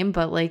the game.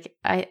 But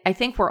I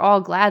think we're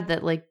all glad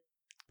that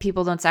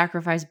people don't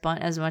sacrifice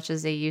bunt as much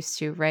as they used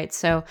to, right?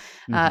 So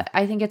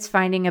I think it's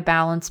finding a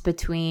balance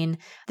between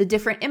the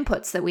different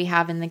inputs that we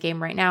have in the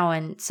game right now.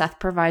 And Seth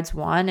provides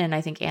one, and I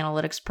think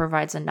analytics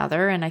provides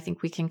another. And I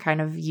think we can kind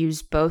of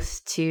use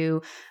both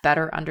to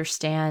better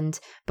understand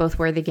both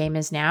where the game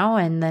is now,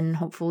 and then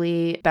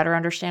hopefully better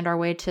understand our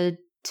way to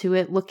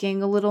it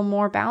looking a little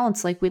more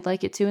balanced like we'd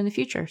like it to in the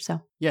future.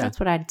 So that's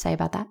what I'd say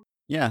about that.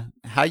 Yeah,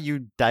 how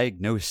you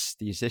diagnose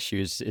these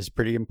issues is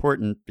pretty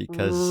important,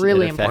 because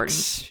really it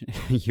affects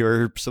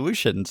your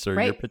solutions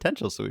or your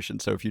potential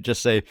solutions. So if you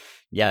just say,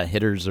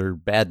 hitters are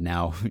bad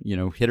now,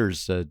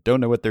 hitters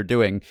don't know what they're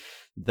doing,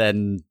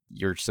 then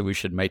your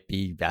solution might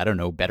be, I don't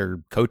know,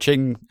 better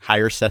coaching,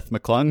 hire Seth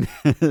McClung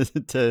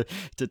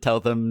to tell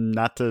them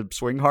not to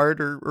swing hard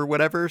or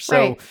whatever.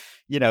 So,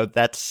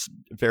 that's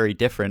very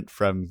different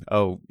from,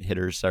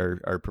 hitters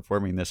are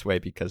performing this way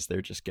because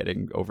they're just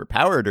getting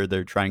overpowered, or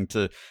they're trying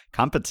to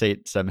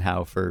compensate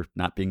somehow for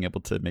not being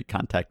able to make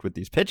contact with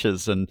these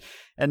pitches. And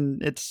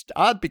it's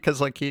odd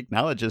because he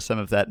acknowledges some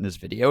of that in his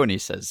video, and he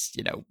says,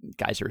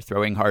 guys are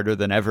throwing harder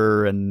than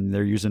ever, and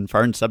they're using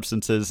foreign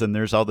substances, and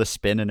there's all this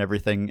spin and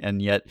everything.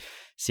 And yet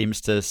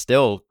seems to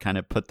still kind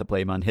of put the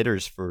blame on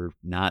hitters for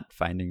not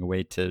finding a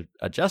way to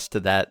adjust to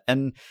that.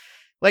 And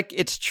Like,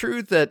 it's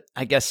true that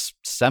I guess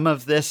some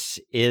of this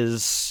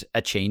is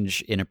a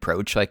change in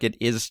approach. Like, it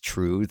is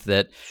true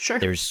that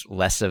there's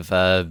less of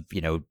a,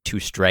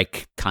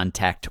 two-strike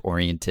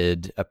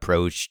contact-oriented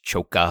approach,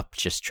 choke up,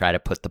 just try to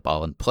put the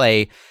ball in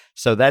play.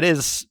 So that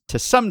is, to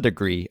some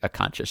degree, a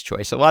conscious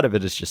choice. A lot of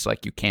it is just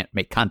like you can't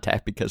make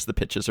contact because the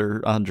pitches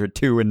are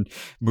 102 and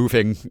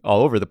moving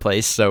all over the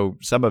place. So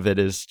some of it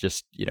is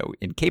just,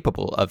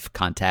 incapable of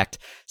contact.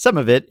 Some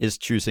of it is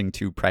choosing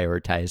to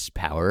prioritize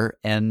power.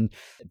 And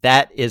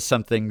that is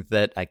something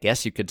that I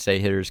guess you could say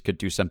hitters could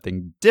do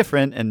something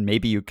different. And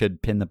maybe you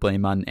could pin the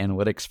blame on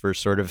analytics for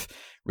sort of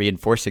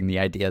reinforcing the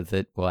idea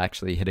that, well,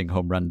 actually hitting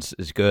home runs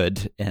is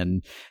good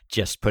and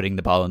just putting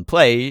the ball in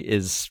play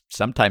is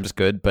sometimes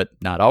good, but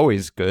not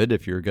always good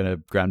if you're going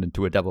to ground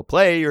into a double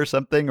play or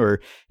something, or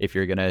if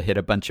you're going to hit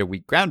a bunch of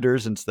weak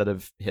grounders instead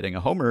of hitting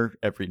a homer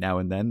every now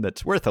and then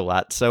that's worth a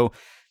lot. So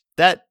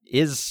that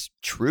is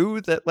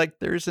true that like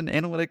there's an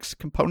analytics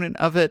component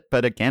of it,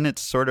 but again,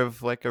 it's sort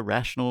of like a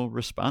rational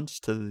response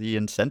to the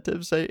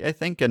incentives, I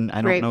think. And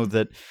I don't know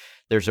that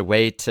there's a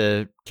way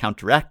to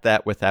counteract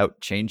that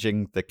without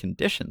changing the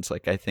conditions.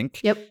 Like, I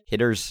think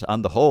hitters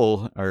on the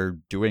whole are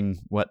doing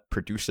what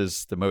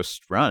produces the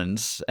most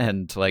runs.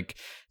 And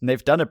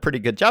they've done a pretty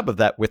good job of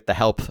that with the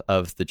help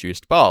of the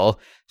juiced ball.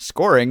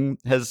 Scoring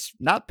has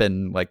not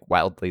been like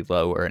wildly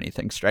low or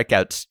anything.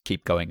 Strikeouts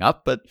keep going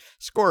up, but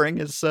scoring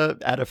is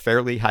at a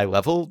fairly high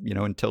level,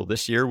 until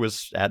this year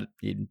was at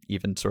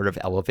even sort of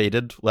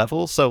elevated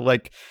level. So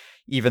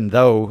even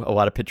though a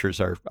lot of pitchers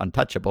are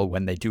untouchable,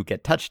 when they do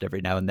get touched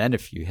every now and then,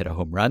 if you hit a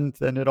home run,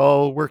 then it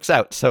all works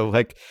out. So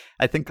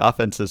I think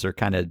offenses are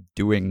kind of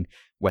doing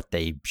what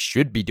they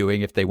should be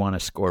doing if they want to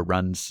score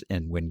runs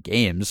and win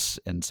games.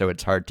 And so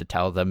it's hard to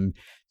tell them,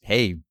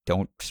 hey,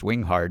 don't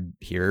swing hard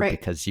here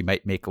because you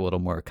might make a little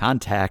more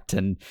contact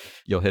and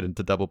you'll hit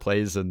into double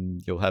plays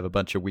and you'll have a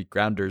bunch of weak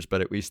grounders, but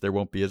at least there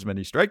won't be as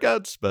many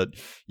strikeouts, but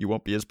you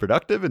won't be as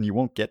productive and you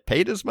won't get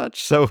paid as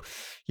much. So,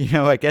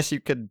 I guess you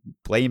could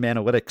blame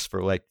analytics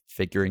for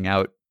figuring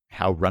out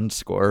how runs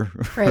score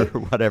or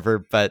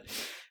whatever. But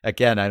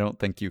again, I don't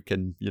think you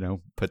can,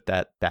 put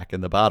that back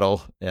in the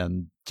bottle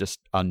and just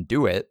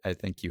undo it. I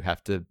think you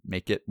have to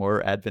make it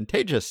more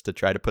advantageous to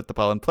try to put the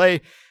ball in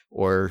play,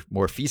 or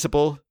more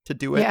feasible to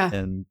do it. Yeah.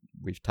 And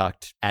we've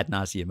talked ad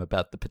nauseum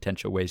about the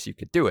potential ways you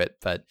could do it,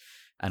 but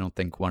I don't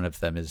think one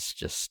of them is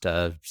just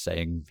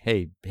saying,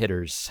 hey,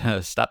 hitters,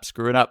 stop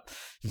screwing up,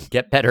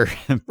 get better,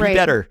 be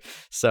better.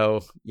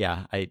 So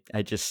yeah, I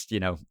just,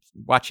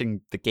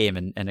 watching the game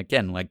and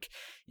again,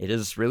 it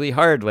is really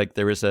hard.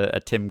 There was a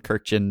Tim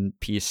Kurkjian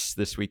piece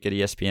this week at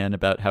ESPN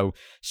about how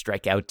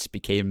strikeouts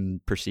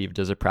became perceived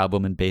as a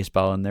problem in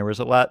baseball. And there was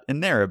a lot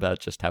in there about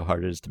just how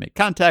hard it is to make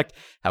contact,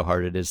 how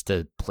hard it is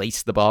to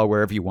place the ball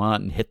wherever you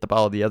want and hit the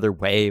ball the other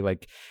way.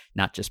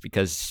 Not just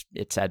because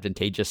it's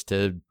advantageous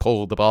to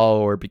pull the ball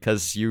or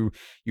because you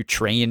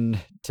train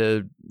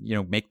to,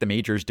 make the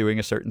majors doing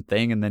a certain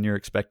thing and then you're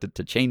expected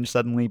to change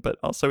suddenly, but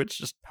also it's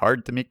just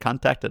hard to make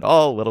contact at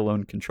all, let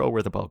alone control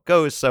where the ball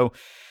goes. So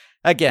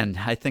again,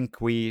 I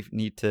think we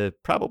need to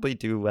probably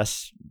do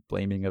less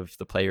blaming of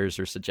the players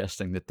or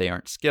suggesting that they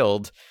aren't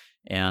skilled,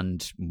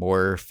 and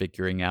more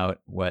figuring out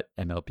what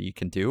MLB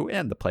can do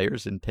and the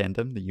players in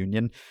tandem, the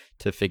union,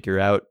 to figure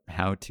out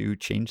how to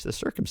change the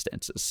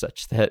circumstances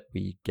such that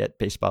we get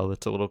baseball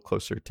that's a little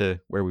closer to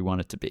where we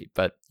want it to be.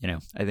 But,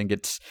 I think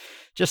it's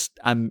just,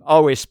 I'm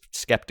always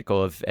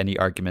skeptical of any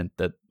argument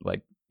that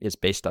is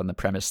based on the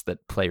premise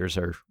that players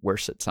are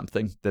worse at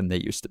something than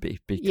they used to be,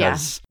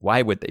 because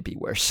why would they be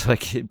worse?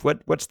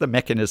 What's the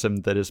mechanism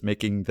that is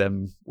making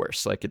them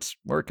worse? It's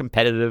more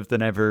competitive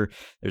than ever.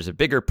 There's a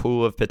bigger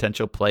pool of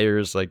potential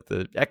players.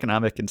 The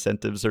economic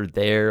incentives are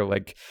there.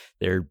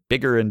 They're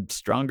bigger and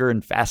stronger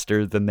and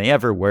faster than they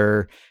ever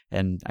were.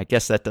 And I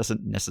guess that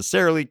doesn't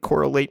necessarily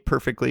correlate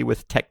perfectly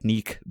with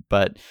technique,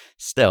 but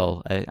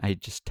still, I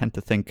just tend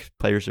to think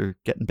players are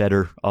getting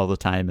better all the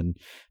time, and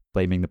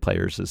blaming the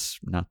players is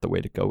not the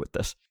way to go with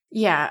this.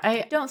 Yeah,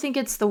 I don't think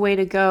it's the way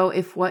to go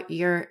if what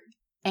you're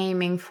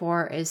aiming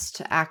for is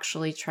to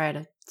actually try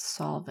to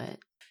solve it.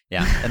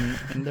 Yeah,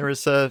 and there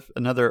was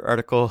another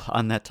article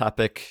on that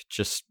topic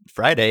just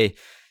Friday.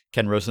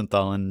 Ken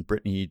Rosenthal and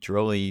Brittany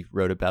Giroli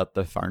wrote about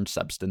the foreign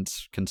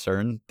substance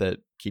concern that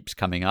keeps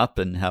coming up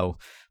and how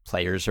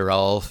players are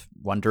all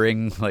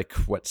wondering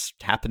what's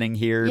happening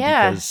here,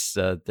 because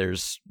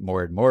there's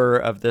more and more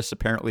of this,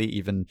 apparently,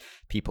 even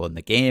people in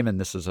the game. And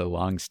this is a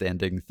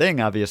long-standing thing,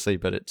 obviously,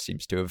 but it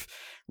seems to have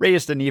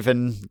raised an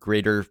even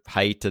greater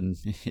height. And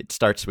it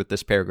starts with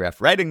this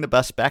paragraph: riding the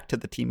bus back to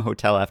the team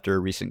hotel after a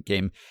recent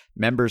game,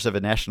 members of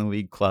a National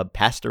League club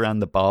passed around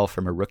the ball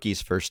from a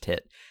rookie's first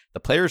hit. The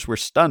players were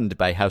stunned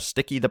by how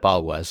sticky the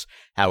ball was,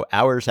 how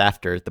hours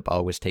after the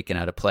ball was taken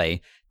out of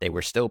play, they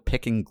were still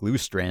picking glue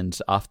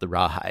strands off the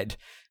rawhide.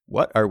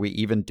 What are we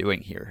even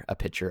doing here? A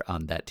pitcher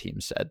on that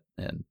team said.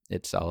 And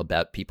it's all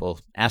about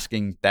people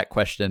asking that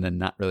question and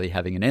not really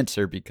having an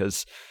answer,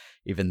 because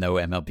even though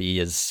MLB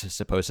is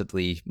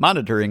supposedly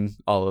monitoring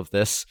all of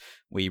this,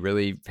 we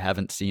really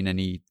haven't seen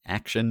any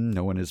action.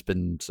 No one has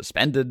been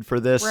suspended for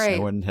this. Right.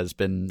 No one has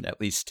been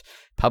at least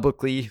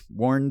publicly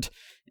warned.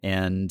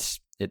 And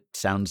it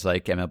sounds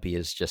like MLB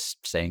is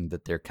just saying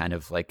that they're kind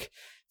of like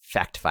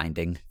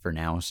fact-finding for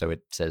now. So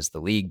it says the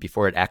league,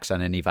 before it acts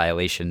on any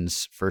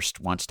violations, first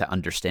wants to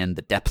understand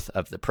the depth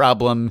of the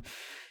problem.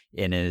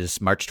 In his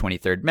March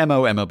 23rd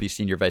memo, MLB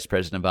Senior Vice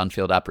President of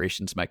On-Field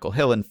Operations Michael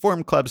Hill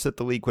informed clubs that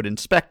the league would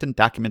inspect and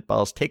document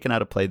balls taken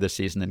out of play this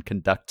season and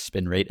conduct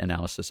spin rate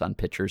analysis on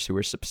pitchers who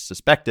were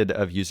suspected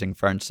of using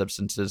foreign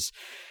substances.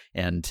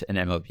 And an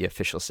MLB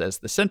official says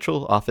the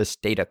central office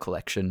data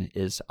collection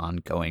is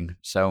ongoing.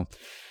 So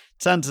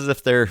it sounds as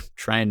if they're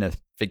trying to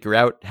figure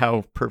out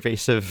how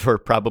pervasive or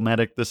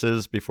problematic this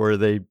is before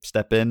they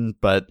step in,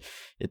 but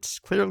it's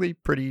clearly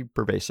pretty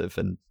pervasive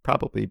and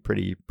probably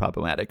pretty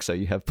problematic. So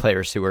you have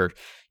players who are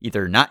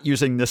either not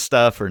using this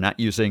stuff or not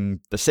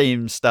using the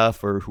same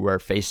stuff, or who are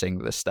facing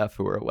this stuff,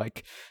 who are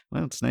like,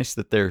 well, it's nice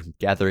that they're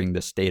gathering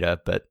this data,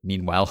 but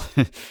meanwhile,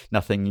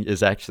 nothing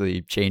is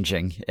actually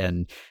changing.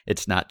 And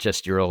it's not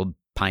just your old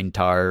pine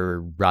tar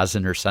or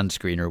rosin or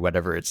sunscreen or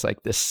whatever. It's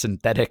like this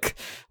synthetic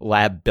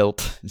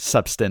lab-built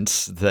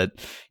substance that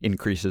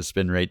increases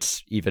spin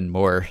rates even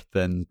more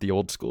than the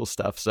old school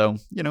stuff. So,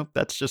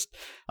 that's just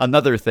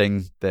another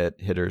thing that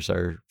hitters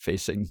are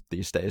facing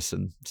these days.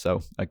 And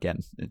so,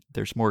 again,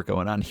 there's more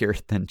going on here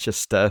than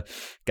just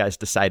guys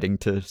deciding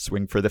to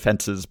swing for the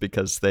fences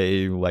because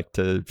they like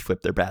to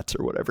flip their bats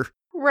or whatever.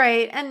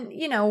 Right. And,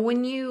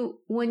 when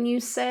you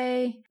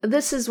say,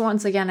 this is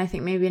once again, I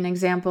think maybe an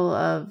example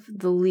of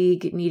the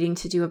league needing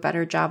to do a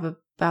better job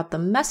about the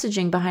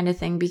messaging behind a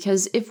thing,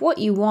 because if what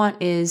you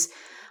want is,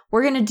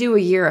 we're going to do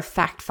a year of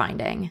fact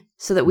finding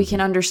so that we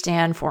can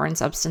understand foreign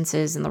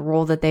substances and the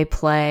role that they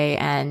play,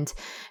 and,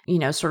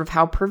 sort of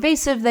how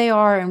pervasive they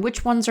are and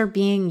which ones are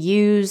being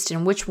used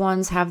and which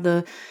ones have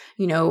the,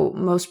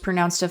 most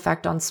pronounced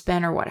effect on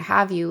spin or what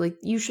have you. Like,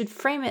 you should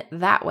frame it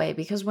that way,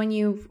 because when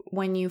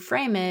you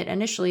frame it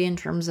initially in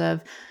terms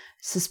of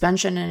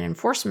suspension and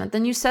enforcement,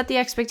 then you set the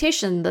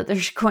expectation that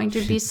there's going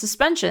to be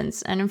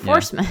suspensions and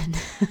enforcement.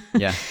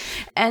 Yeah.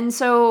 And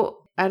so,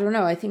 I don't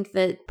know. I think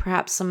that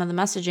perhaps some of the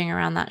messaging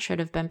around that should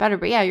have been better.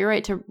 But yeah, you're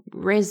right to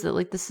raise that.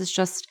 Like, this is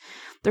just,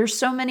 there's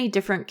so many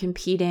different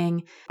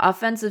competing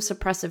offensive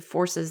suppressive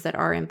forces that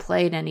are in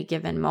play at any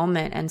given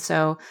moment. And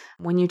so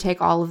when you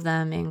take all of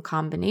them in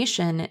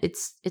combination,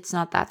 it's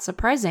not that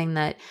surprising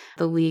that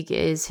the league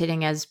is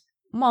hitting as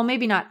well,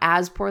 maybe not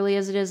as poorly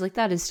as it is. Like,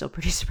 that is still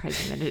pretty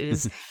surprising that it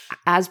is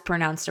as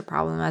pronounced a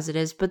problem as it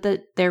is, but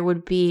that there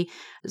would be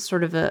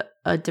sort of a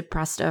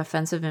depressed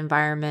offensive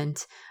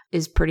environment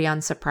is pretty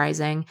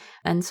unsurprising.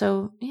 And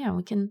so, yeah,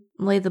 we can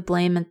lay the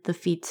blame at the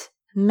feet.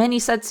 Many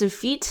sets of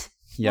feet.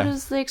 Yeah. What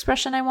is the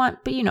expression I want?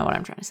 But you know what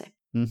I'm trying to say.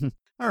 Mm-hmm.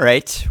 All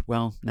right.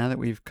 Well, now that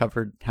we've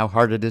covered how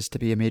hard it is to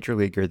be a major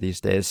leaguer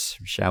these days,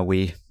 shall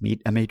we meet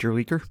a major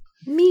leaguer?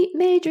 Meet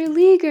major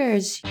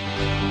leaguers.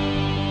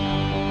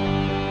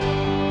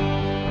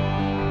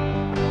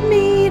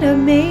 Meet a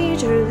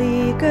major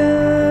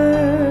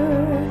leaguer.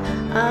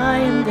 I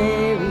am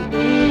very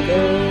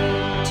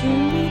eager to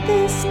meet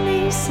this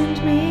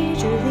nascent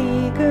major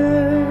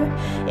leaguer.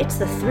 It's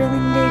the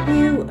thrilling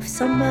debut of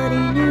somebody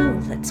new.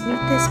 Let's meet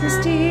this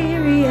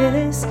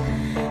mysterious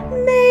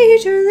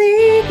major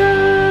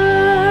leaguer.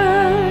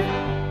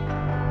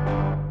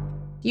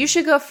 You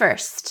should go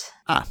first.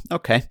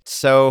 Okay.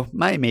 So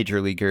my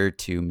major leaguer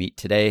to meet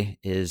today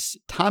is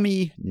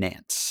Tommy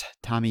Nance.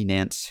 Tommy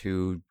Nance,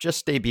 who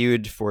just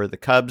debuted for the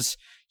Cubs.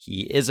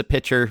 He is a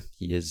pitcher.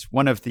 He is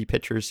one of the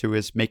pitchers who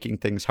is making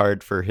things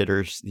hard for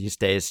hitters these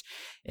days.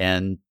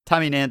 And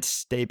Tommy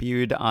Nance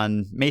debuted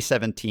on May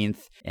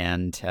 17th,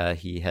 and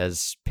he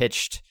has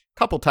pitched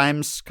couple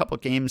times, couple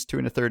games, 2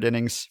 1/3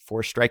 innings,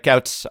 4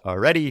 strikeouts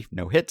already,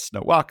 no hits,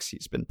 no walks.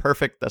 He's been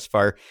perfect thus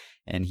far,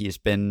 and he's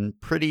been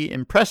pretty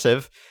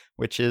impressive,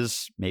 which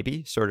is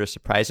maybe sort of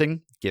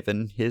surprising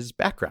given his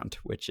background,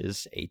 which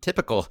is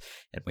atypical.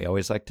 And we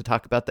always like to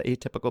talk about the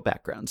atypical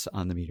backgrounds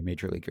on the Meet a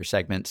Major Leaguer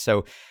segment.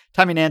 So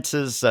Tommy Nance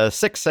is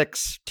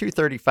 6'6",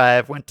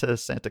 235, went to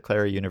Santa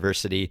Clara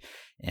University,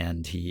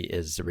 and he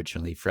is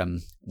originally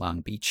from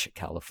Long Beach,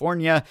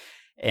 California.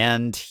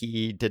 And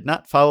he did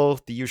not follow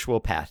the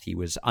usual path. He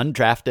was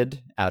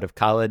undrafted out of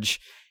college,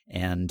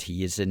 and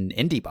he is an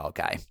indie ball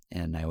guy.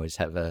 And I always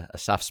have a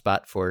soft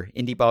spot for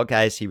indie ball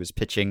guys. He was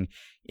pitching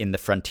in the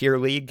Frontier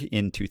League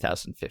in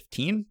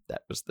 2015.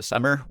 That was the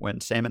summer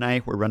when Sam and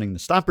I were running the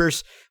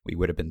Stompers. We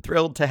would have been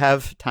thrilled to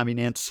have Tommy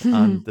Nance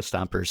on the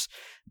Stompers,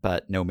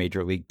 but no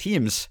major league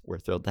teams were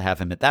thrilled to have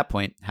him at that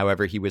point.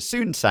 However, he was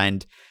soon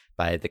signed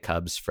by the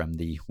Cubs from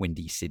the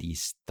Windy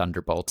City's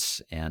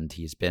Thunderbolts, and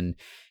he's been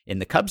in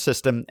the Cubs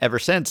system ever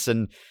since,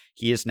 and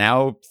he is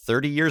now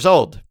 30 years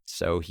old.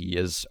 So he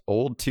is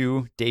old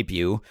to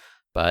debut,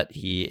 but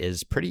he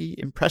is pretty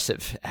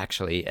impressive,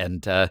 actually.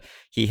 And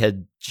he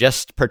had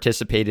just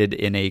participated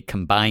in a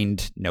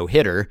combined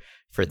no-hitter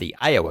for the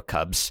Iowa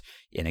Cubs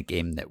in a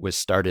game that was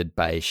started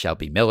by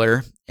Shelby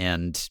Miller,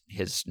 and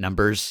his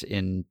numbers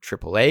in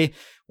AAA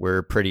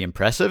were pretty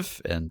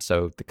impressive. And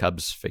so the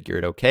Cubs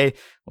figured, okay,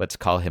 let's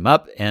call him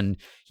up. And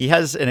he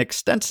has an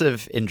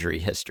extensive injury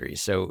history.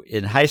 So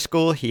in high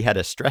school, he had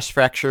a stress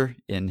fracture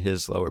in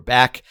his lower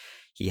back.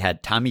 He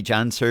had Tommy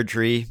John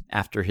surgery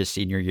after his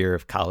senior year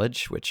of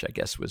college, which I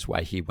guess was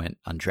why he went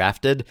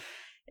undrafted.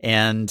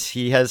 And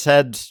he has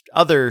had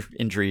other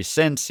injuries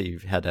since. He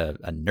had a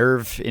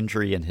nerve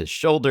injury in his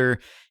shoulder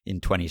in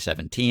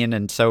 2017.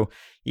 And so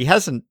he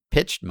hasn't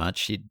pitched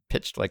much. He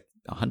pitched like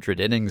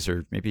 100 innings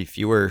or maybe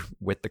fewer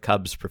with the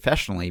Cubs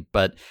professionally.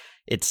 But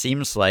it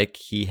seems like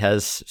he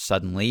has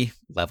suddenly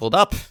leveled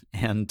up,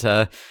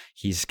 and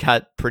he's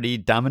got pretty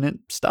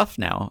dominant stuff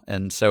now.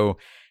 And so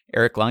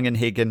Eric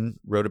Longenhagen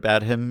wrote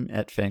about him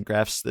at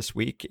Fangraphs this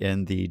week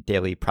in the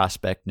Daily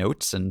Prospect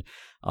Notes, and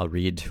I'll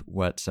read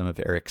what some of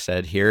Eric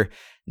said here.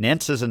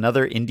 Nance is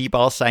another indie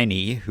ball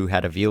signee who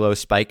had a velo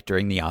spike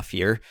during the off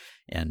year,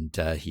 and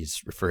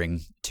he's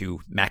referring to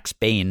Max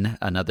Bain,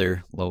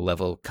 another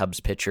low-level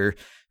Cubs pitcher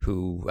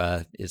who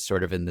is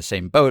sort of in the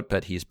same boat,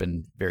 but he's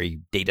been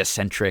very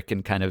data-centric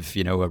and kind of,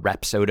 a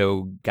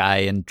Rapsodo guy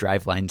and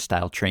driveline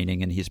style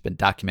training, and he's been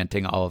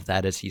documenting all of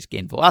that as he's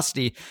gained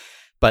velocity.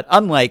 But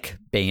unlike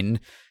Bain,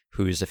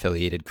 whose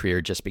affiliated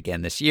career just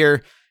began this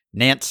year,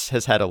 Nance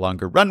has had a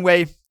longer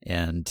runway,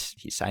 and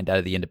he signed out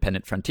of the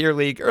Independent Frontier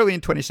League early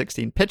in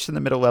 2016, pitched in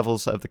the middle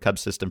levels of the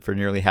Cubs system for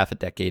nearly half a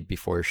decade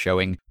before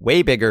showing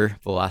way bigger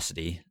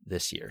velocity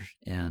this year.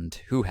 And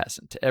who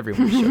hasn't?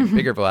 Everyone's showing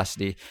bigger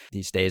velocity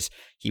these days.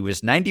 He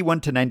was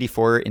 91 to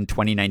 94 in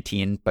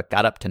 2019, but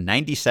got up to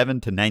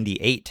 97 to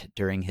 98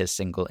 during his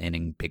single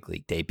inning big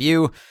league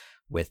debut.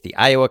 With the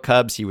Iowa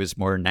Cubs, he was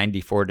more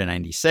 94 to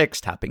 96,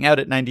 topping out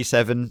at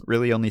 97,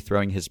 really only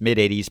throwing his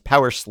mid-80s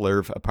power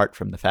slurve apart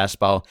from the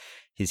fastball.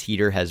 His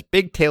heater has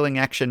big tailing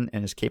action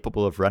and is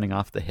capable of running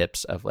off the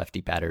hips of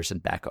lefty batters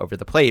and back over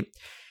the plate.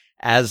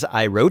 As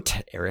I wrote,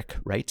 Eric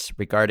writes,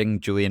 regarding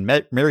Julian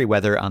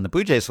Merriweather on the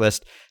Blue Jays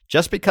list,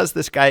 just because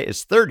this guy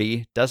is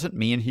 30 doesn't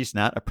mean he's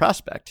not a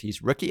prospect.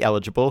 He's rookie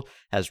eligible,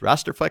 has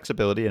roster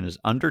flexibility, and is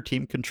under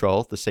team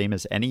control, the same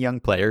as any young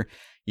player.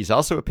 He's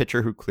also a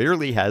pitcher who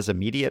clearly has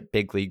immediate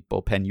big league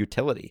bullpen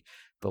utility.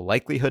 The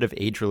likelihood of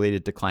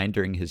age-related decline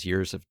during his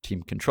years of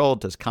team control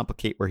does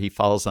complicate where he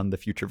falls on the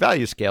future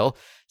value scale,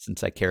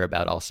 since I care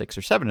about all 6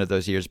 or 7 of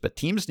those years, but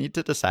teams need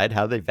to decide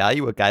how they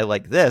value a guy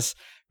like this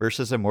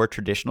versus a more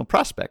traditional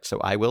prospect, so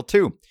I will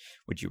too.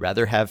 Would you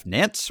rather have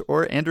Nance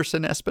or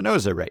Anderson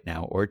Espinoza right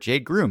now, or Jay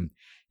Groom?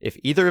 If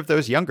either of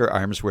those younger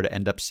arms were to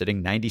end up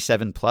sitting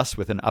 97 plus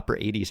with an upper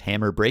 80s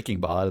hammer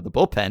breaking ball out of the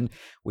bullpen,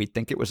 we'd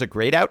think it was a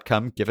great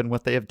outcome given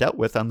what they have dealt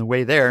with on the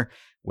way there.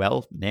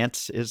 Well,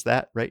 Nance is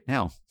that right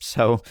now.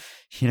 So,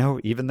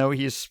 even though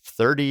he's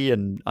 30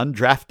 and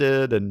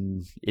undrafted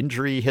and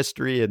injury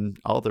history and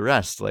all the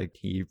rest,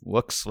 he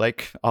looks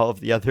like all of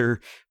the other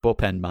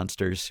bullpen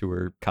monsters who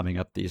are coming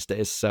up these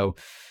days. So,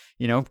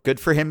 good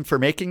for him for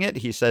making it.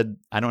 He said,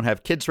 I don't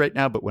have kids right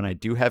now, but when I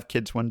do have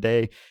kids one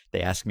day, they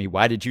ask me,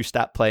 why did you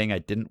stop playing? I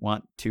didn't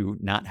want to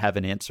not have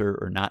an answer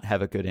or not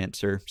have a good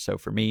answer. So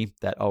for me,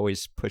 that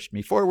always pushed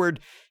me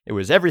forward. It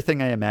was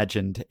everything I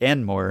imagined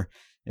and more.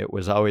 It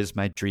was always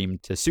my dream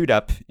to suit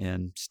up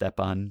and step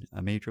on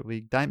a major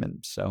league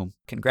diamond. So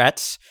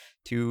congrats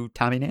to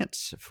Tommy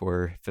Nance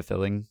for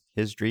fulfilling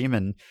his dream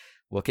and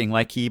looking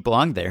like he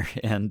belonged there.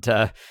 And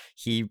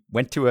he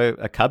went to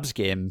a Cubs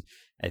game,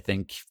 I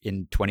think,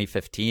 in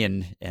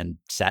 2015 and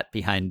sat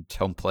behind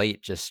home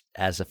plate just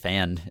as a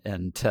fan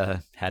and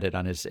had it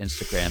on his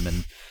Instagram.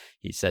 And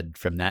he said,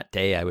 from that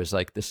day, I was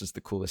like, this is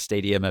the coolest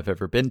stadium I've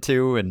ever been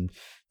to. And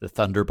the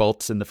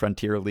Thunderbolts in the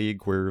Frontier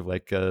League were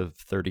like a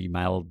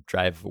 30-mile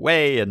drive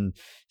away. And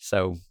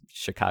so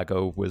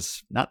Chicago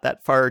was not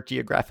that far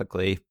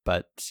geographically,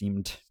 but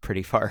seemed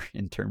pretty far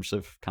in terms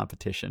of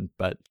competition.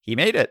 But he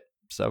made it.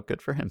 So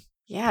good for him.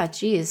 Yeah,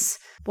 geez.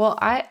 Well,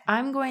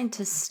 I'm going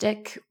to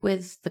stick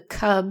with the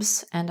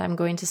Cubs, and I'm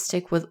going to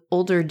stick with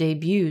older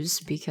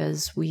debuts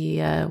because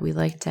we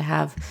like to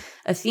have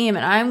a theme.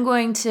 And I'm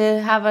going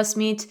to have us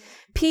meet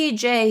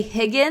P.J.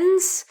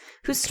 Higgins,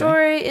 whose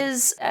story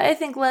is, I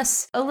think,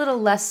 a little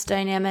less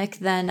dynamic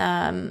than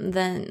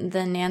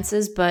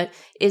Nance's, but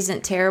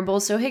isn't terrible.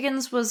 So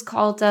Higgins was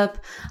called up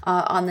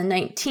on the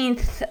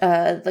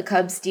 19th. The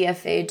Cubs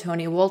DFA'd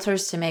Tony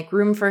Wolters to make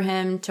room for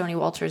him. Tony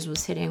Wolters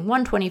was hitting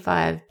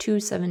 125,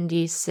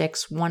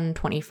 276,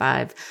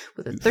 125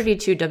 with a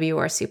 32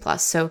 WRC+.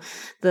 So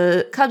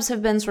the Cubs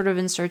have been sort of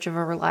in search of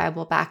a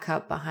reliable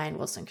backup behind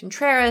Wilson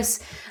Contreras,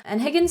 and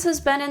Higgins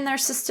has been in their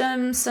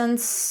system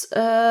since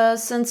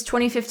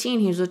 2015.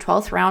 He was a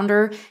 12th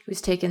rounder. He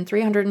was taken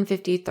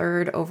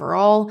 353rd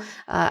overall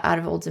out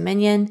of Old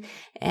Dominion.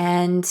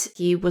 And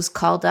he was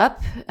called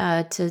up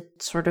to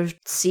sort of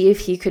see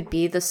if he could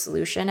be the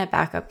solution at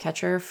backup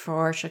catcher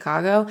for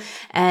Chicago.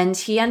 And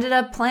he ended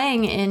up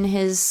playing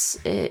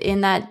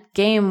in that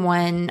game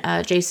when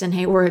Jason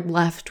Hayward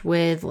left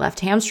with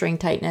left hamstring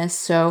tightness.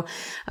 So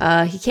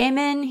he came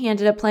in, he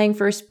ended up playing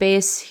first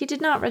base. He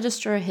did not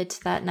register a hit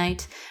that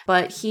night,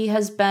 but he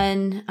has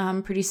been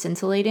pretty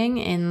scintillating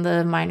in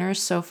the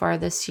minors so far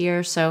this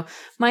year. So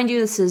mind you,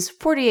 this is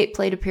 48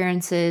 plate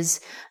appearances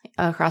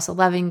across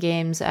 11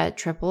 games at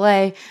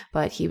AAA,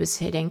 but he was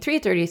hitting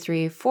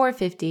 .333,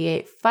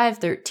 .458,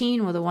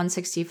 .513 with a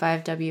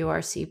 165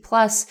 WRC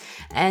plus.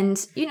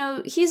 And, you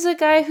know, he's a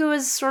guy who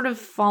has sort of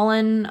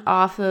fallen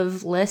off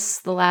of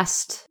lists. The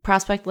last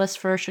prospect list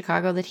for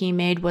Chicago that he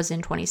made was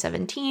in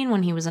 2017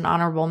 when he was an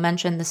honorable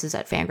mention. This is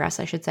at Fangraphs,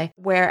 I should say,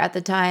 where at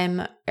the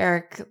time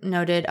Eric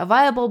noted a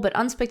viable but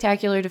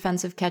unspectacular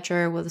defensive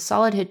catcher with a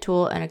solid hit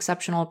tool and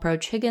exceptional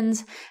approach.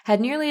 Higgins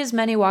had nearly as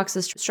many walks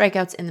as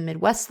strikeouts in the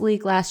Midwest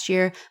League last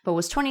year, but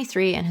was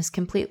 23, and his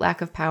complete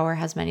lack of power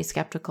has many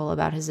skeptical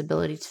about his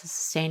ability to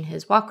sustain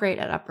his walk rate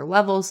at upper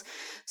levels.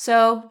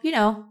 So, you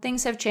know,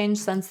 things have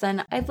changed since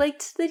then. I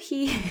liked that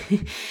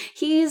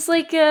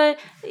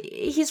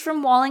he's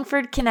from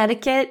Wallingford,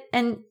 Connecticut,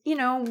 and, you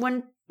know,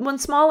 when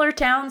smaller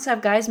towns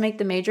have guys make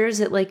the majors,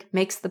 it like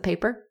makes the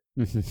paper.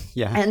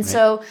 Yeah. And right.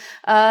 so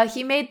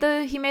he made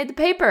the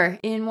paper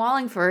in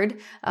Wallingford.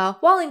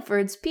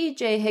 Wallingford's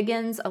P.J.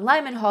 Higgins, a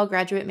Lyman Hall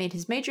graduate, made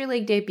his major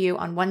league debut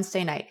on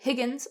Wednesday night.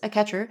 Higgins, a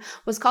catcher,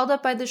 was called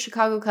up by the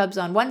Chicago Cubs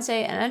on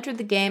Wednesday and entered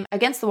the game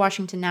against the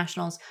Washington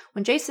Nationals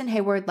when Jason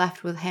Hayward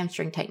left with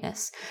hamstring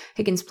tightness.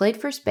 Higgins played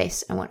first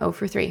base and went 0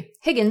 for 3.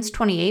 Higgins,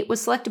 28,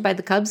 was selected by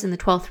the Cubs in the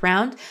 12th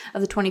round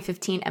of the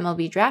 2015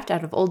 MLB draft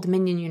out of Old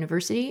Dominion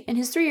University. In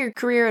his 3-year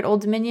career at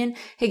Old Dominion,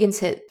 Higgins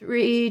hit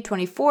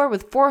 .324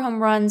 with 4 home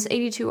runs,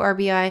 82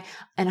 RBI,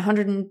 and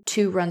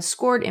 102 runs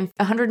scored in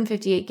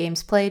 158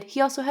 games played.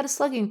 He also had a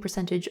slugging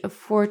percentage of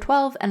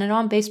 .412 and an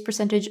on-base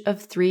percentage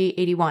of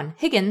 .381.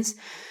 Higgins,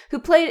 who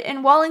played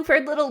in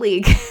Wallingford Little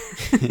League,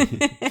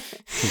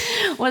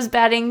 was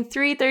batting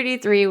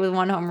 .333 with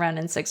 1 home run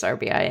and 6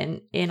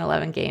 RBI in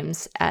 11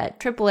 games at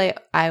AAA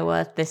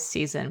Iowa this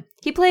season.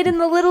 He played in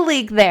the Little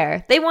League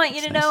there. They want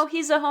you to know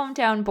he's a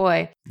hometown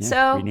boy. Yeah,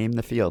 so rename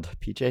the field,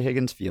 P.J.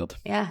 Higgins Field.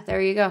 Yeah, there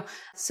you go.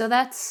 So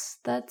that's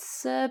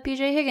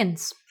P.J.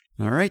 Higgins.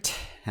 All right.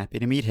 Happy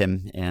to meet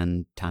him.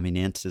 And Tommy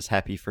Nance is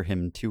happy for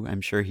him, too. I'm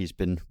sure he's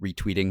been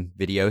retweeting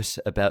videos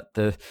about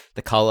the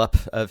call-up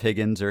of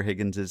Higgins or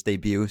Higgins'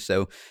 debut.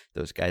 So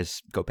those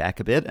guys go back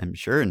a bit, I'm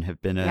sure, and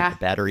have been a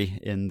battery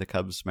in the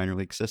Cubs minor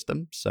league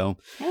system. So,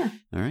 all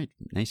right.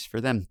 Nice for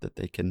them that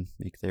they can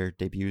make their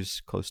debuts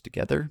close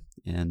together.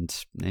 And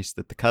nice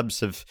that the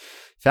Cubs have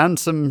found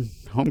some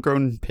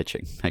homegrown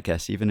pitching, I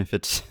guess, even if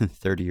it's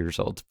 30 years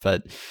old.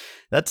 But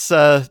that's,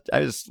 I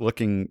was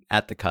looking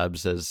at the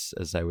Cubs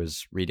as I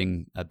was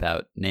reading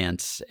about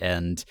Nance,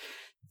 and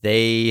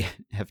they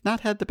have not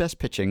had the best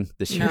pitching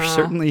this year.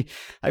 Certainly,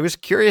 I was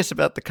curious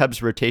about the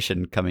Cubs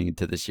rotation coming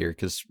into this year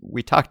because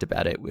we talked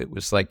about it. It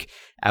was like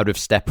out of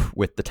step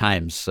with the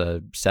times.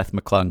 Seth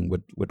McClung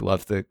would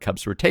love the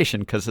Cubs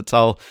rotation because it's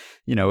all,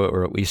 you know,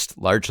 or at least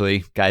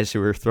largely guys who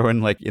were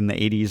throwing like in the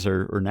 80s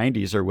or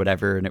 90s or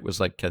whatever. And it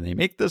was like, can they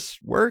make this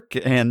work?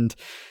 And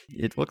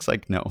it looks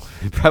like no,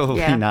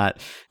 probably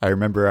not. I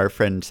remember our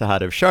friend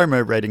Sahadev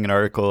Sharma writing an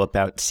article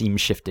about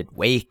seam-shifted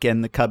wake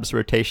and the Cubs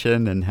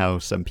rotation and how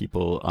some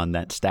people on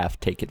that staff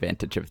take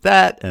advantage of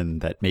that,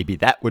 and that maybe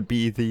that would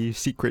be the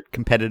secret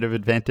competitive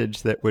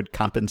advantage that would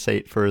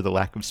compensate for the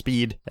lack of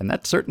speed. And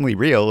that's certainly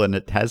real, and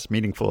it has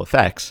meaningful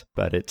effects,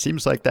 but it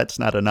seems like that's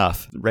not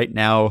enough. Right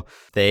now,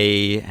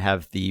 they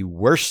have the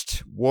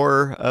worst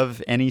WAR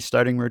of any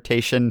starting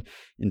rotation.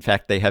 In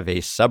fact, they have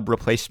a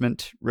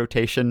sub-replacement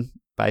rotation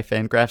by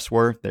Fangraphs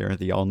WAR. They're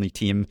the only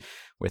team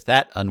with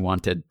that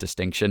unwanted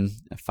distinction,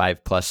 a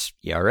 5+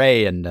 ERA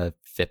and a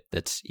FIP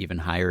that's even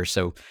higher.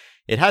 So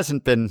it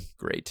hasn't been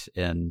great.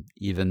 And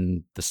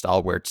even the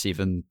stalwarts,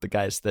 even the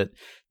guys that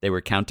they were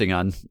counting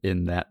on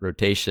in that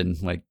rotation,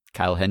 like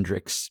Kyle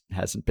Hendricks,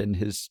 hasn't been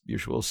his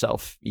usual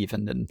self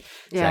even, and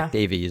Zach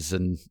Davies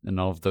and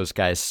all of those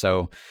guys.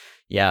 So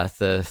yeah,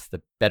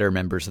 the better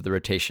members of the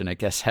rotation, I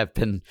guess, have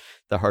been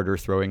the harder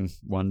throwing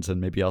ones and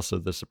maybe also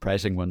the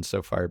surprising ones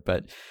so far,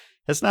 but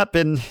has not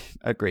been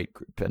a great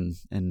group. And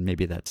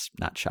maybe that's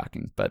not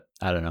shocking, but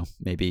I don't know.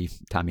 Maybe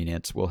Tommy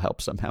Nance will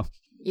help somehow.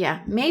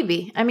 Yeah,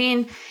 maybe. I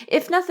mean,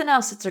 if nothing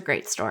else, it's a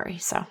great story.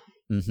 So.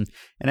 Mm-hmm.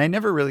 And I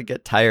never really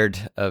get tired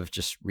of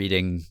just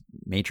reading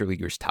major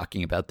leaguers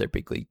talking about their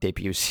big league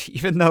debuts,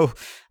 even though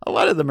a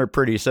lot of them are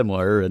pretty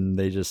similar and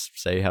they just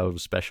say how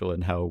special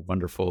and how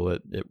wonderful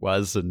it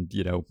was. And,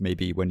 you know,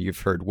 maybe when you've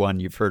heard one,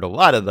 you've heard a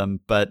lot of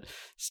them, but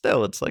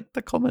still, it's like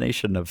the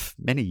culmination of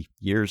many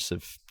years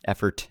of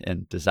effort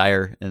and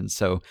desire. And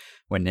so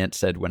when Nance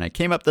said, when I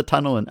came up the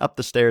tunnel and up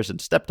the stairs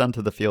and stepped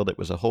onto the field, it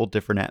was a whole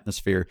different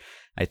atmosphere.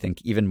 I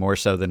think even more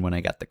so than when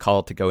I got the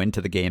call to go into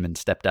the game and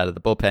stepped out of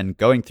the bullpen.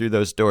 Going through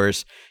those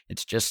doors,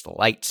 it's just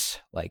lights,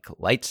 like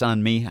lights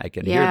on me. I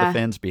can hear the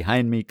fans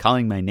behind me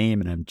calling my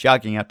name, and I'm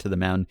jogging out to the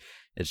mound.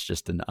 it's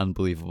just an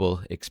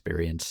unbelievable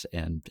experience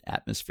and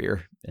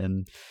atmosphere.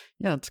 And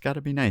yeah, it's got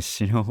to be nice.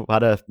 A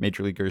lot of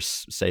major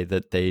leaguers say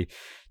that they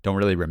don't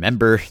really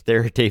remember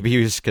their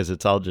debuts because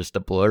it's all just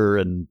a blur,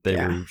 and they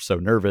were so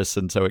nervous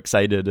and so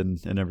excited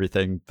and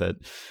everything. But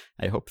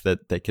I hope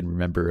that they can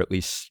remember at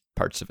least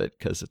parts of it,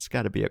 because it's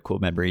got to be a cool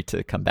memory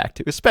to come back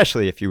to,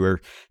 especially if you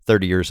were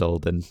 30 years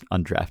old and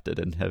undrafted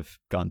and have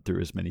gone through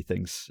as many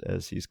things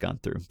as he's gone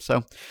through.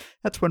 So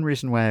that's one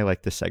reason why I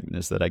like this segment,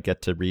 is that I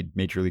get to read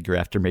major leaguer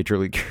after major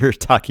leaguer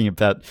talking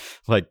about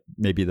like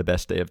maybe the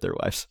best day of their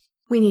lives.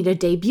 We need a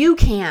debut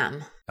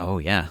cam. Oh,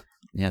 yeah.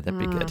 Yeah, that'd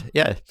be good.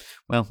 Yeah.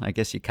 Well, I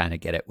guess you kind of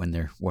get it when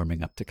they're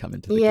warming up to come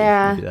into the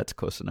game. Maybe that's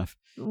close enough.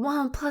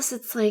 Well, plus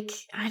it's like,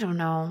 I don't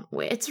know.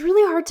 It's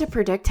really hard to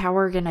predict how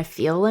we're going to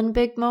feel in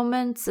big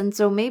moments. And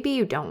so maybe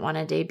you don't want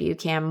a debut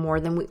cam more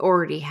than we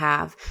already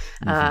have.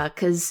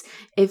 Because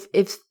if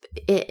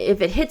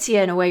it hits you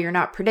in a way you're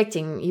not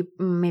predicting, you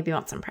maybe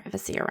want some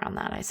privacy around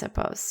that, I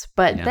suppose.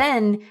 But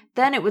then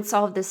it would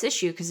solve this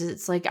issue, because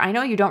it's like, I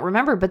know you don't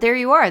remember, but there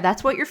you are.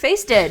 That's what your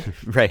face did.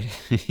 Right.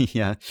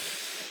 Yeah.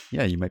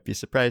 Yeah, you might be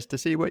surprised to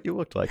see what you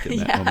looked like in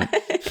that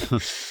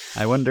moment.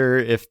 I wonder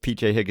if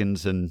PJ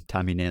Higgins and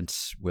Tommy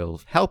Nance will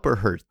help or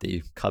hurt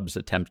the Cubs'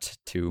 attempt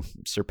to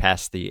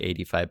surpass the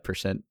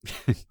 85%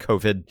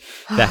 COVID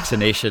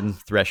vaccination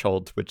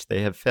threshold, which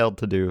they have failed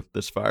to do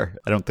this far.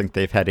 I don't think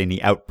they've had any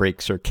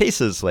outbreaks or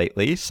cases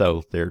lately,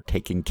 so they're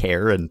taking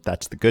care, and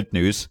that's the good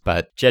news.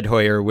 But Jed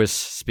Hoyer was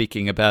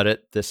speaking about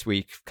it this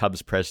week.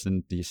 Cubs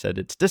president, he said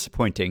it's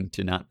disappointing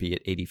to not be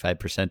at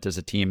 85% as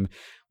a team.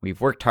 We've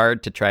worked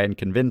hard to try and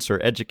convince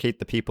or educate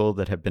the people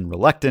that have been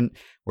reluctant.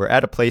 We're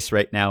at a place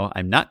right now.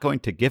 I'm not going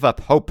to give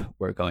up hope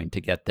we're going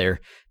to get there.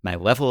 My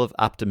level of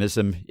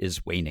optimism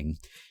is waning.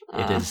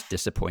 It is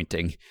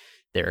disappointing.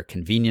 There are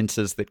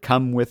conveniences that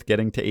come with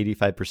getting to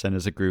 85%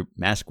 as a group,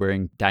 mask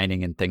wearing,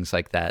 dining, and things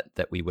like that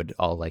we would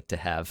all like to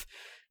have.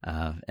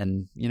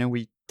 And,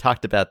 we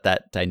talked about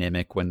that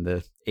dynamic when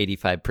the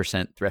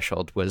 85%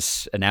 threshold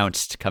was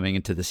announced coming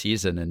into the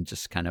season, and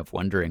just kind of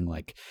wondering,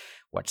 like,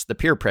 what's the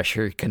peer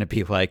pressure going to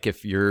be like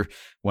if you're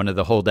one of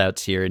the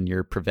holdouts here and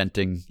you're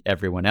preventing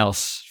everyone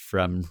else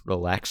from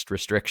relaxed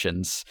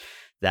restrictions?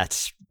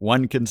 That's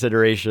one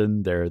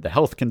consideration. There are the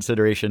health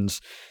considerations.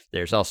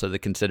 There's also the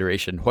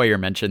consideration Hoyer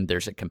mentioned.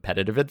 There's a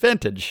competitive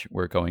advantage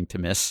we're going to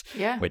miss,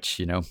 which,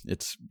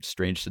 it's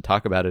strange to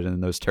talk about it in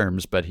those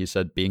terms, but he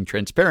said being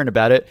transparent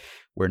about it,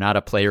 we're not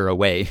a player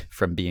away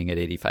from being at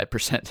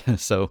 85%.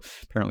 So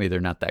apparently they're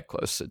not that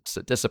close. It's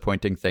a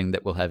disappointing thing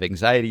that we'll have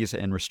anxieties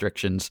and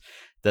restrictions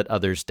that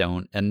others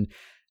don't. And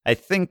I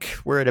think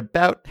we're at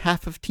about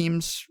half of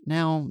teams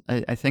now.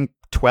 I think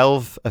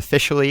 12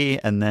 officially,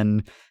 and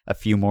then a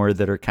few more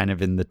that are kind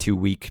of in the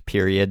 2-week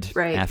period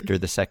after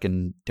the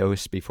second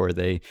dose before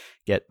they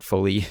get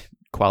fully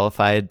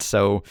qualified.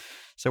 So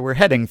we're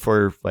heading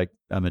for like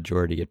a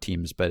majority of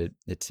teams, but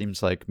it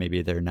seems like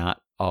maybe they're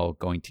not all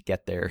going to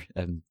get there.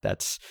 And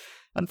that's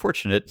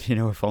unfortunate,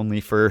 if only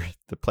for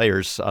the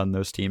players on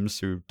those teams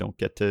who don't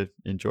get to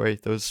enjoy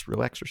those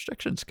relaxed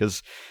restrictions,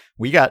 because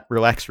we got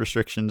relaxed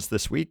restrictions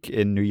this week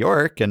in New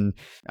York, and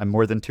I'm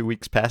more than 2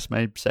 weeks past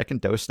my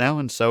second dose now.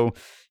 And so,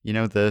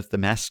 the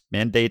mask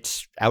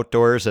mandates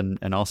outdoors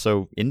and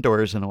also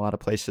indoors in a lot of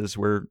places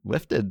were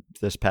lifted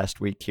this past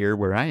week here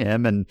where I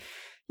am. And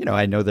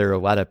I know there are a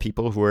lot of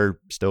people who are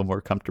still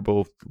more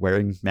comfortable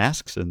wearing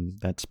masks, and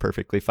that's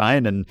perfectly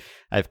fine. And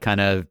I've kind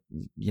of,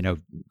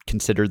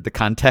 considered the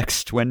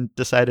context when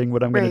deciding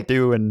what I'm going to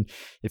do. And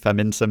if I'm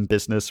in some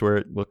business where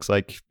it looks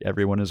like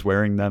everyone is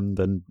wearing them,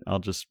 then I'll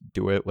just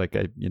do it. Like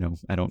I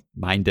don't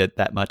mind it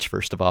that much,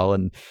 first of all,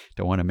 and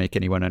don't want to make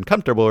anyone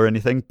uncomfortable or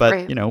anything.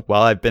 But,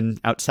 while I've been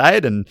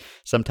outside and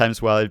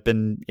sometimes while I've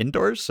been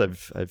indoors,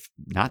 I've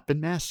not been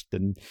masked,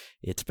 and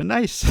it's been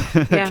nice.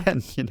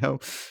 Again,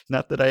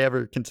 not that I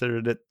ever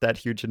considered it that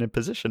huge an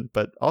imposition,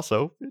 but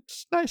also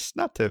it's nice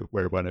not to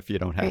wear one if you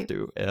don't have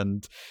to.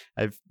 And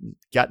I've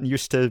gotten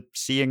used to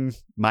seeing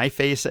my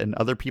face and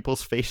other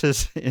people's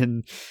faces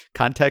in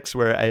contexts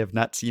where I have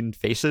not seen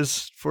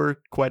faces for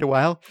quite a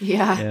while.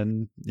 Yeah.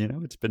 And,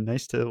 it's been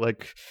nice to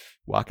like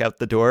walk out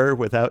the door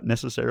without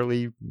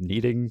necessarily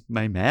needing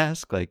my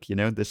mask. Like,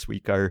 this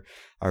week our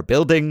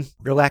building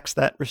relaxed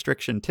that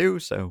restriction too,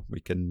 so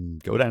we can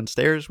go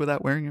downstairs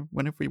without wearing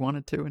one if we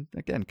wanted to. And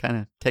again, kind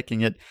of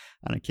taking it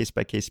on a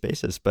case-by-case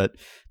basis, but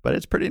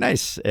it's pretty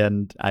nice.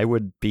 And I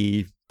would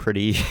be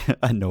pretty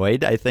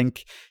annoyed, I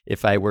think,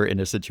 if I were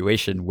in a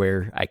situation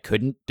where I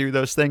couldn't do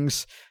those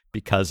things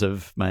because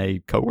of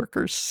my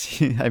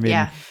coworkers. I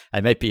mean,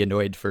 I might be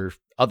annoyed for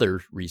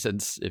other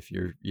reasons if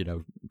you're,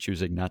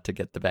 choosing not to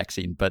get the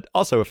vaccine, but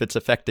also if it's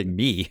affecting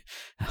me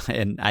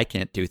and I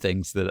can't do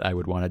things that I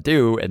would want to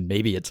do, and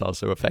maybe it's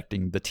also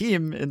affecting the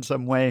team in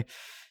some way.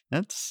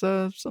 That's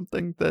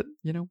something that,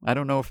 I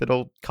don't know if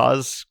it'll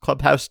cause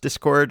clubhouse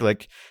discord.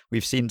 Like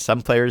we've seen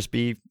some players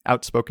be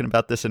outspoken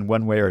about this in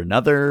one way or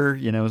another,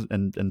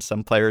 and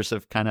some players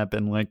have kind of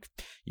been like,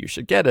 you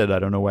should get it. I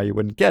don't know why you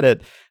wouldn't get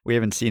it. We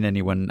haven't seen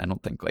anyone, I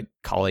don't think, like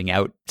calling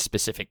out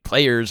specific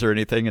players or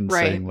anything and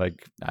saying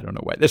like, I don't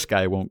know why this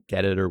guy won't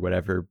get it or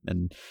whatever.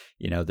 And,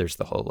 there's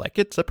the whole like,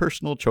 it's a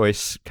personal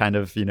choice kind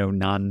of,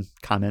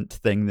 non-comment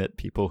thing that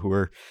people who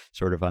are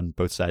sort of on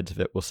both sides of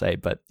it will say.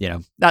 But,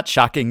 not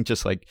shocking,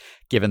 just like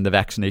given the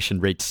vaccination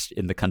rates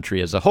in the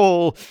country as a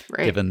whole,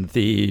 given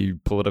the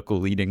political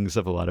leanings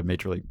of a lot of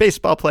Major League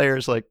Baseball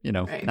players, like,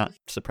 not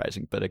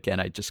surprising. But again,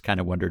 I just kind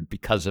of wondered,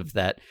 because of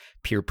that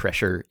peer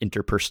pressure,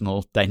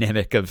 interpersonal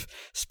dynamic of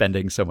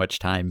spending so much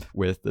time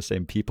with the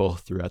same people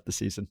throughout the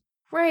season.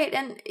 Right.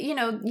 And,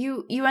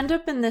 you end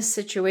up in this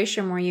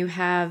situation where you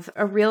have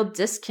a real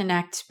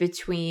disconnect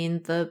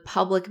between the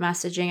public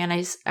messaging. And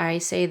I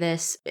say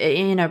this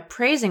in a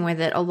praising way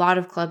that a lot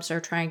of clubs are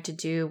trying to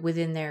do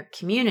within their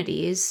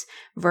communities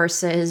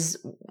versus,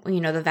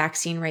 the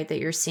vaccine rate that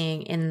you're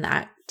seeing in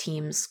that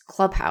team's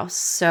clubhouse.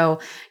 So,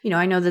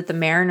 I know that the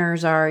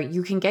Mariners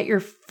you can get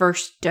your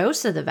first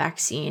dose of the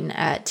vaccine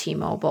at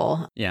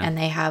T-Mobile, and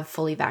they have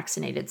fully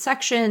vaccinated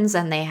sections,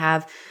 and they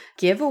have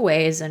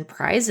giveaways and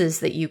prizes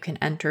that you can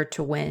enter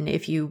to win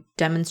if you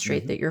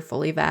demonstrate that you're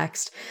fully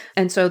vaxxed.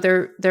 And so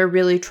they're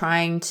really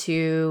trying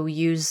to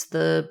use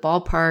the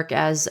ballpark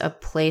as a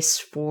place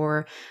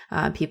for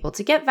people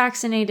to get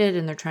vaccinated,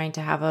 and they're trying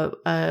to have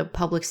a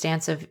public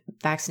stance of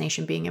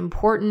vaccination being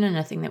important and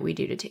a thing that we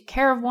do to take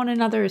care of one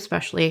another,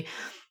 especially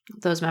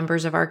those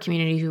members of our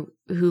community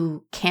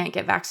who can't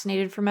get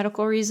vaccinated for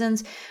medical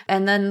reasons.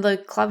 And then the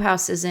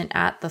clubhouse isn't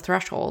at the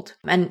threshold.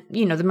 And,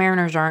 the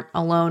Mariners aren't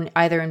alone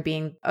either in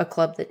being a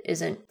club that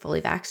isn't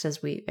fully vaxxed,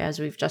 as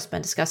we've just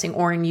been discussing,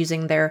 or in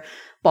using their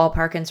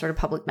ballpark and sort of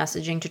public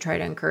messaging to try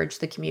to encourage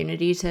the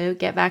community to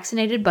get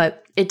vaccinated.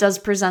 But it does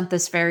present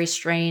this very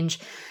strange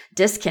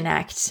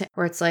disconnect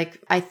where it's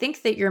like, I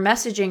think that your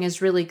messaging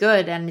is really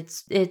good, and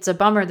it's a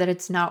bummer that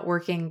it's not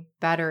working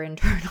better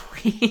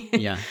internally.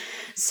 Yeah.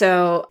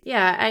 So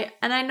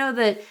I know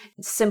that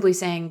simply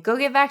saying go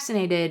get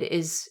vaccinated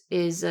is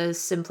a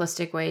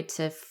simplistic way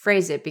to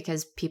phrase it,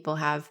 because people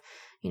have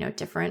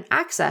different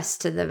access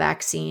to the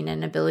vaccine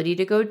and ability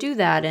to go do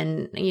that.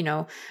 And,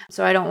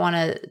 so I don't want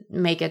to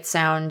make it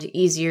sound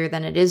easier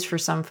than it is for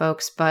some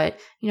folks, but,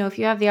 if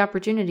you have the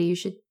opportunity,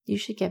 you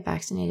should get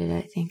vaccinated,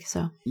 I think.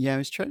 So, yeah, I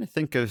was trying to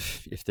think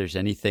of if there's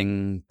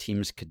anything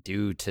teams could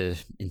do to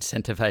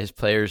incentivize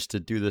players to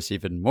do this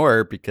even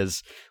more,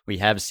 because we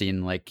have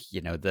seen like,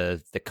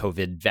 the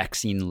COVID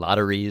vaccine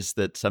lotteries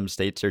that some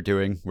states are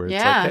doing where it's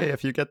like, hey,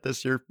 if you get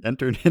this, you're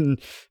entered in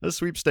a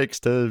sweepstakes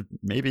to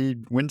maybe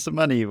win some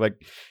money.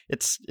 Like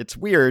it's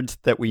weird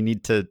that we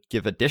need to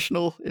give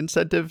additional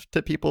incentive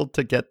to people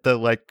to get the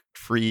like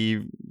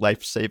free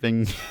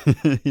life-saving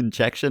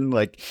injection.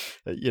 Like,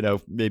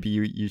 maybe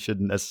you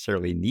shouldn't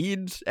necessarily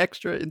need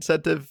extra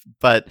incentive,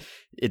 but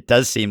it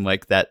does seem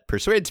like that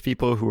persuades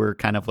people who are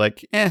kind of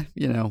like,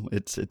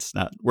 it's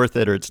not worth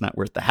it, or it's not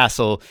worth the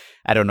hassle.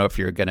 I don't know if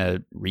you're going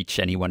to reach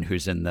anyone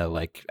who's in the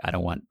like, I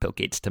don't want Bill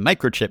Gates to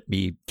microchip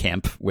me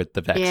camp with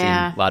the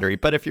vaccine lottery.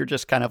 But if you're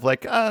just kind of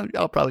like,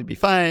 I'll probably be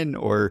fine,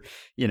 or,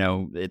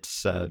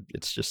 it's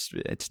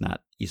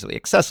not easily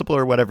accessible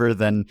or whatever,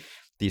 then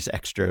these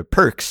extra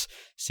perks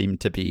seem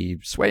to be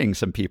swaying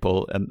some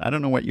people. And I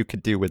don't know what you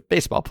could do with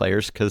baseball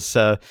players, because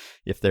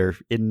if they're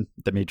in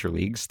the major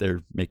leagues,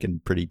 they're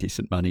making pretty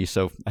decent money.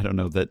 So I don't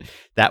know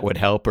that would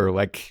help, or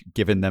like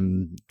giving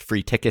them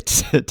free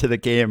tickets to the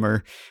game,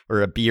 or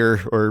a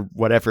beer, or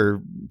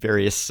whatever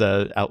various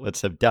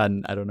outlets have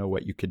done. I don't know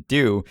what you could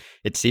do.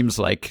 It seems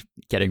like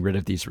getting rid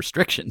of these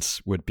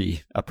restrictions would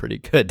be a pretty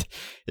good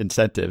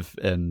incentive.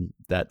 And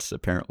that's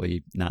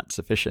apparently not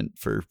sufficient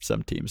for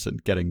some teams,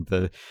 and getting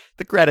the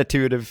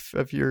gratitude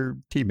of your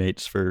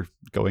teammates for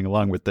going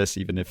along with this,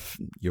 even if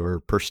you're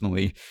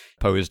personally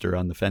opposed or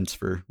on the fence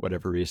for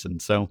whatever reason.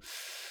 So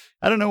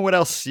I don't know what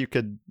else you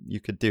could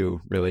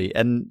do, really.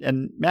 And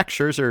Max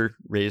Scherzer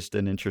raised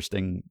an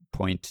interesting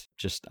point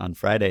just on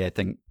Friday. I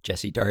think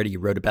Jesse Doherty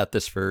wrote about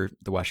this for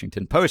the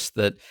Washington Post,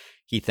 that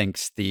he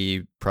thinks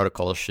the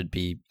protocol should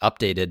be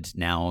updated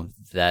now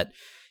that,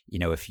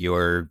 if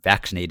you're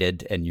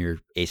vaccinated and you're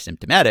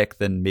asymptomatic,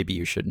 then maybe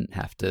you shouldn't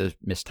have to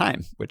miss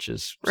time, which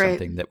is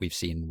something that we've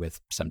seen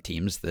with some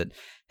teams that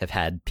have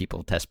had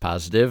people test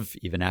positive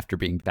even after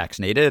being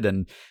vaccinated,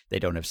 and they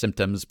don't have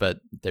symptoms, but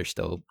they're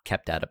still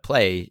kept out of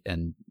play.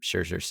 And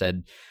Scherzer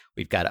said,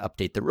 we've got to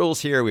update the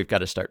rules here. We've got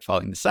to start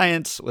following the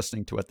science,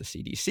 listening to what the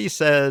CDC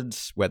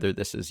says, whether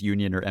this is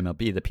Union or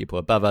MLB, the people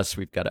above us.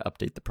 We've got to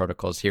update the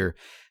protocols here.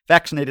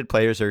 Vaccinated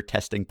players are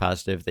testing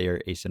positive. They are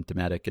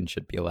asymptomatic and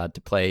should be allowed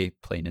to play,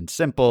 plain and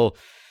simple.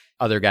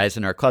 Other guys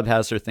in our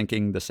clubhouse are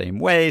thinking the same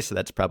way, so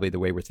that's probably the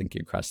way we're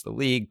thinking across the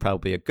league.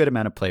 Probably a good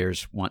amount of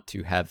players want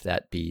to have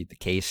that be the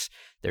case.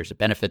 There's a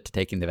benefit to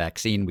taking the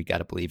vaccine. We got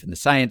to believe in the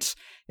science,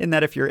 in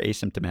that if you're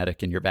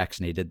asymptomatic and you're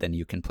vaccinated, then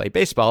you can play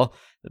baseball.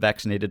 The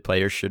vaccinated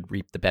players should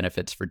reap the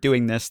benefits for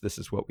doing this. This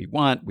is what we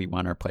want. We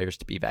want our players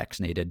to be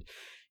vaccinated.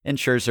 And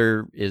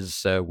Scherzer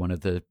is one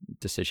of the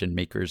decision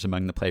makers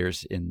among the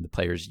players in the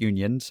players'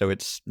 union. So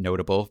it's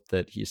notable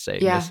that he's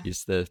saying this.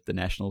 He's the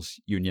Nationals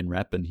union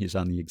rep and he's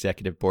on the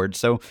executive board.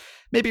 So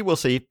maybe we'll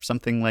see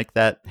something like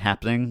that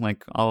happening,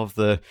 like all of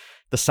the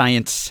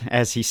science,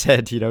 as he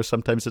said,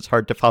 sometimes it's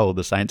hard to follow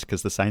the science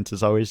because the science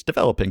is always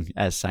developing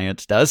as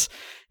science does.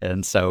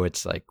 And so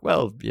it's like,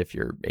 well, if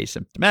you're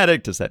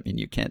asymptomatic, does that mean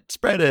you can't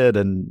spread it?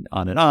 And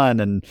on and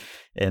on.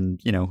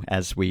 And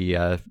as we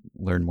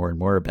learn more and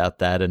more about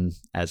that, and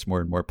as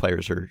more and more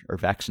players are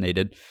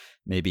vaccinated,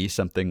 maybe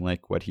something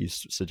like what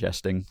he's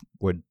suggesting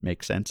would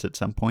make sense at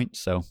some point.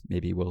 So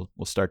maybe we'll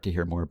start to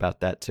hear more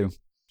about that too.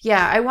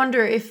 Yeah, I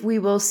wonder if we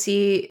will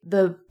see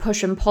the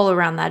push and pull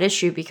around that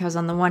issue, because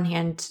on the one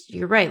hand,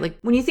 you're right. Like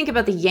when you think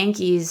about the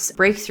Yankees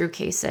breakthrough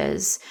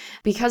cases,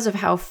 because of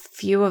how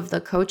few of the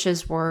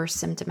coaches were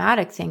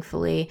symptomatic,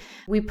 thankfully,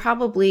 they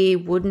probably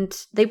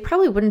wouldn't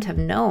have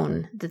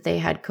known that they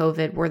had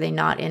COVID were they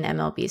not in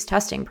MLB's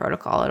testing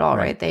protocol at all,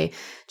 right? They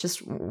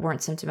just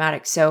weren't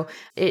symptomatic. So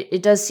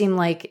it does seem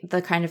like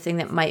the kind of thing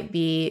that might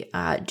be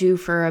due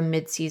for a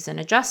mid-season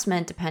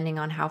adjustment, depending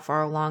on how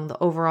far along the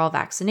overall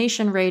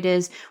vaccination rate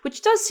is,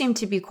 which does seem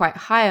to be quite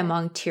high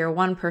among Tier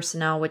 1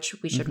 personnel,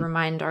 which we should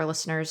remind our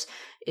listeners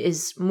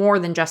is more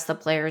than just the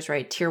players,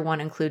 right? Tier 1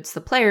 includes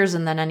the players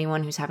and then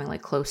anyone who's having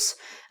like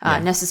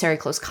necessary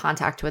close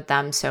contact with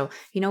them. So,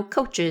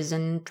 coaches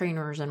and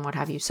trainers and what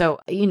have you. So,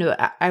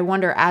 I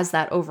wonder as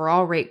that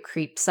overall rate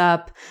creeps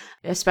up,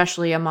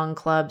 especially among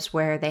clubs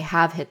where they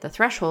have hit the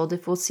threshold,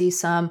 if we'll see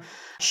some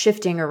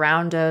shifting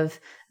around of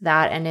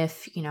that. And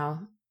if,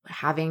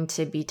 having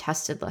to be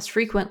tested less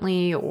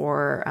frequently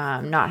or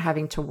not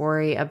having to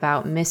worry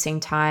about missing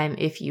time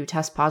if you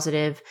test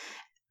positive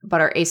but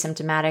are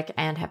asymptomatic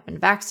and have been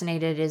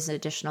vaccinated is an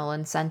additional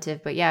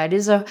incentive. But yeah, it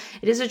is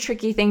a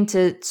tricky thing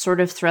to sort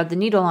of thread the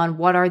needle on.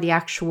 What are the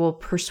actual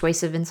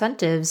persuasive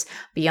incentives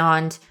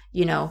beyond,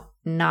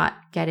 not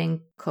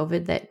getting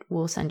COVID that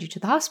will send you to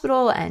the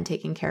hospital and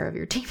taking care of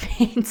your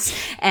teammates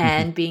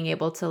and being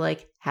able to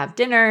like have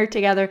dinner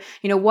together?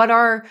 What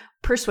are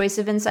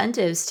persuasive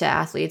incentives to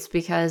athletes?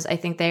 Because I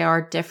think they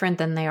are different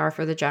than they are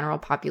for the general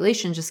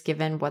population, just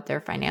given what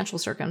their financial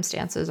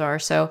circumstances are.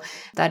 So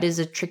that is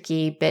a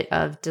tricky bit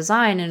of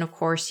design. And of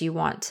course, you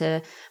want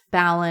to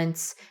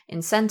balance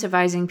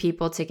incentivizing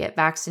people to get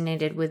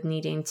vaccinated with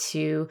needing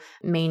to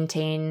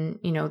maintain,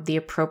 the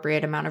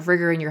appropriate amount of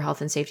rigor in your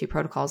health and safety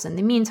protocols in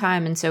the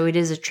meantime. And so it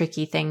is a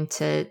tricky thing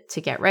to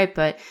get right.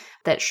 But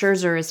that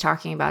Scherzer is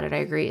talking about it, I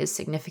agree, is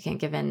significant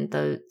given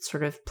the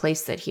sort of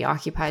place that he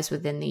occupies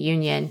within the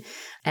union.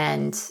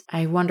 And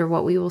I wonder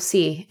what we will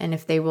see and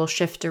if they will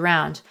shift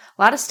around.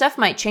 A lot of stuff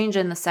might change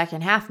in the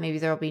second half. Maybe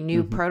there will be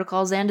new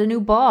protocols and a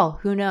new ball.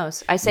 Who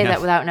knows? I say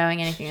that without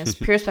knowing anything. It's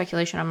pure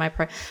speculation on my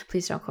part.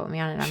 Please don't quote me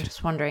on it. I'm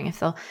just wondering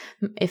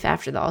if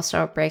after the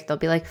All-Star break, they'll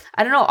be like,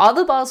 I don't know, all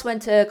the balls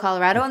went to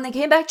Colorado and they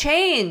came back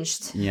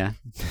changed. Yeah.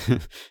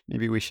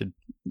 Maybe we should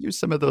use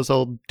some of those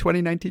old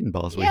 2019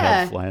 balls we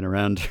have flying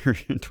around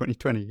in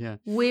 2020. Yeah.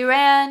 We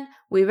ran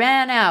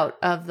out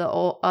of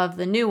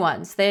the new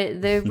ones.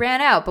 They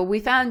ran out, but we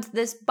found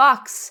this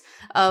box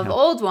of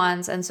old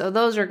ones, and so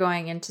those are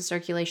going into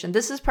circulation.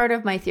 This is part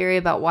of my theory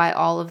about why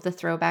all of the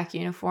throwback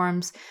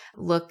uniforms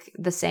look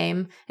the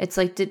same. It's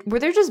like, were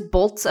there just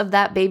bolts of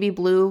that baby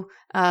blue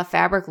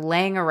fabric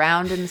laying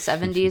around in the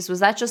 70s?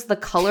 Was that just the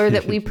color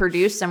that we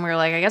produced, and we were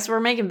like, I guess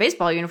we're making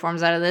baseball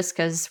uniforms out of this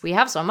because we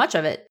have so much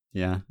of it?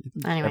 Yeah.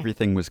 Anyway.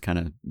 Everything was kind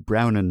of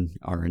brown and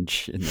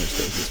orange in those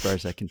days, as far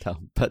as I can tell.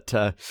 But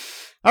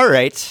all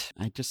right.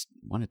 I just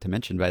wanted to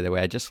mention, by the way,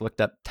 I just looked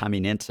up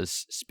Tommy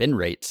Nantz's spin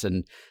rates,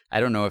 and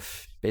I don't know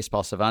if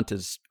Baseball Savant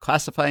is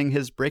classifying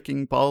his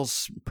breaking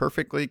balls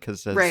perfectly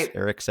because, as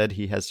Eric said,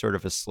 he has sort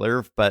of a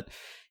slurve. But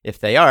if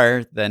they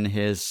are, then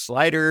his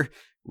slider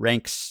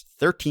ranks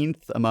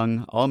 13th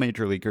among all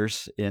major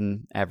leaguers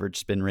in average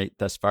spin rate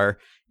thus far,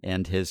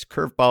 and his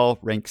curveball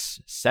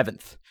ranks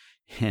 7th.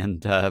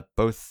 And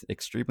both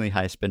extremely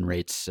high spin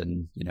rates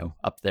and,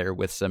 up there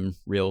with some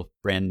real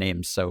brand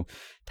names. So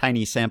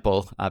tiny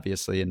sample,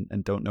 obviously,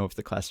 and don't know if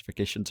the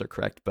classifications are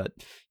correct. But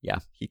yeah,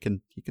 he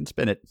can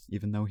spin it,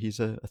 even though he's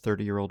a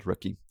 30-year-old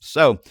rookie.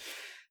 So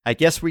I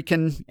guess we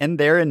can end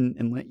there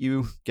and let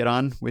you get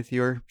on with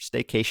your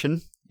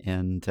staycation.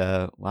 And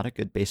a lot of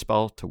good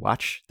baseball to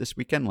watch this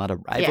weekend. A lot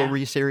of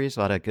rivalry series,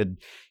 a lot of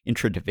good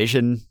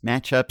intra-division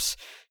matchups.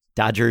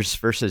 Dodgers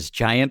versus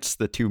Giants,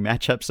 the two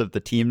matchups of the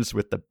teams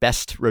with the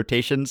best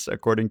rotations,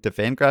 according to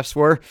Fangraphs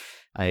WAR.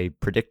 I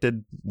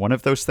predicted one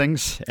of those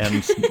things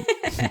and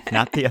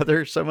not the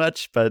other so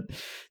much. But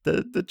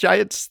the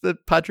Giants, the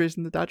Padres,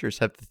 and the Dodgers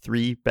have the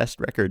three best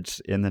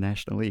records in the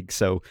National League.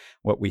 So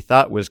what we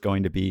thought was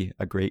going to be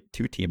a great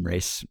two-team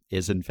race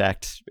is, in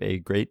fact, a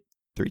great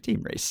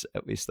three-team race,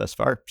 at least thus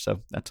far.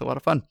 So that's a lot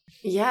of fun.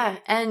 Yeah.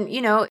 And,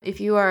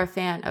 if you are a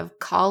fan of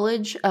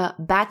college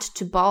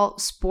bat-to-ball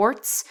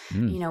sports,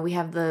 we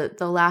have the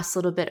last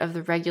little bit of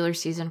the regular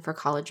season for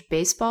college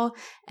baseball,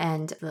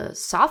 and the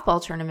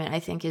softball tournament, I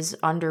think, is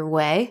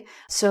underway.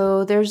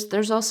 So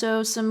there's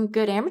also some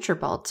good amateur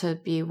ball to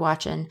be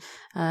watching.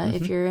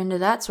 if you're into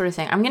that sort of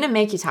thing. I'm going to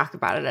make you talk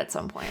about it at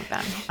some point,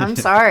 Ben. I'm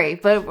sorry,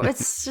 but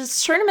it's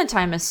just tournament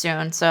time is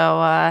soon.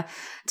 So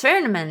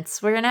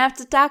tournaments, we're going to have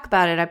to talk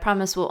about it. I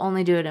promise we'll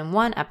only do it in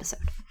one episode.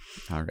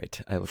 All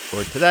right. I look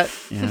forward to that.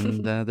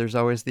 And there's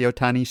always the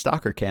Ohtani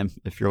Stalker Cam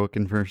if you're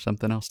looking for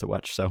something else to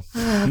watch. So,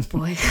 oh,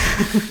 boy.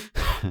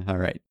 All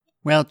right.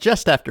 Well,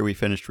 just after we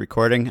finished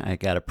recording, I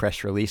got a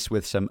press release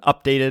with some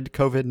updated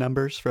COVID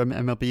numbers from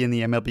MLB and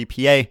the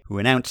MLBPA, who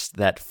announced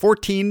that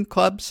 14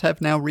 clubs have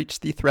now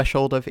reached the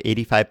threshold of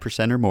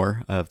 85% or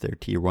more of their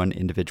Tier 1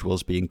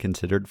 individuals being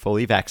considered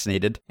fully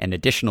vaccinated. An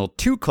additional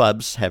 2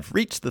 clubs have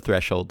reached the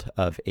threshold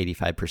of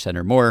 85%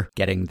 or more,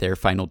 getting their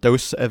final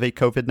dose of a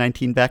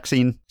COVID-19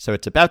 vaccine. So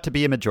it's about to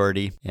be a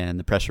majority. And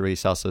the press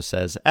release also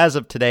says, as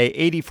of today,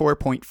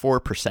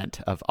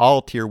 84.4% of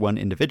all Tier 1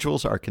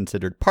 individuals are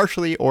considered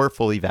partially or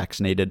fully vaccinated.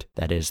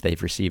 That is,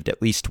 they've received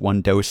at least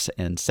 1 dose,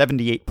 and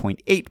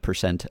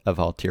 78.8% of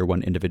all Tier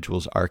 1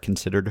 individuals are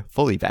considered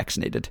fully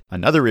vaccinated.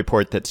 Another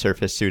report that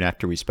surfaced soon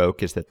after we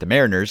spoke is that the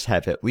Mariners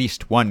have at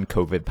least 1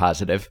 COVID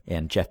positive,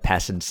 and Jeff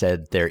Passan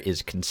said there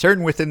is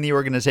concern within the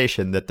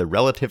organization that the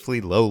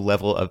relatively low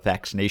level of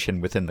vaccination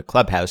within the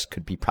clubhouse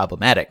could be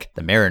problematic.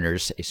 The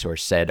Mariners, a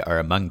source said, are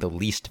among the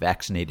least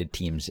vaccinated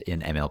teams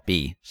in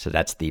MLB, so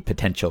that's the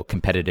potential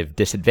competitive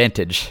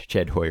disadvantage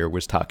Jed Hoyer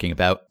was talking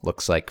about.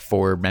 Looks like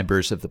 4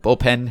 members of the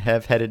bullpen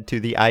have headed to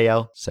the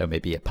IL, so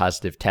maybe a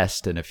positive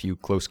test and a few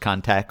close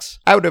contacts.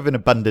 Out of an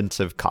abundance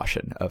of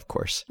caution, of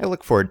course. I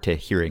look forward to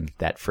hearing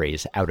that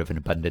phrase, out of an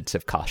abundance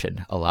of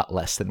caution, a lot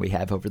less than we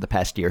have over the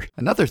past year.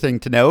 Another thing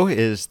to know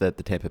is that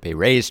the Tampa Bay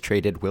Rays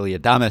traded Willy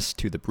Adames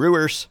to the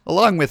Brewers,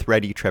 along with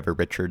righty Trevor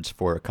Richards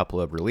for a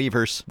couple of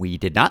relievers. We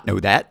did not know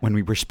that when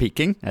we were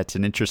speaking. That's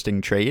an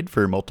interesting trade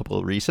for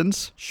multiple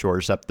reasons.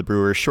 Shores up the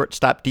Brewers'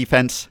 shortstop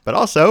defense, but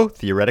also,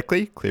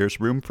 theoretically, clears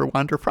room for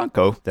Wander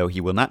Franco, though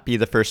he will not be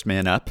the first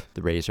man up.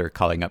 The Rays are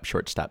calling up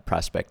shortstop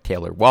prospect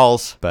Taylor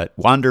Walls, but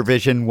Wander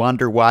Vision,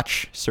 Wander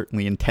Watch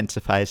certainly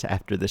intensifies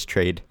after this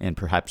trade, and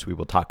perhaps we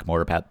will talk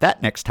more about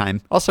that next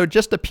time. Also,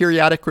 just a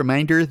periodic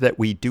reminder that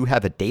we do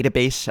have a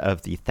database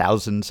of the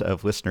thousands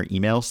of listener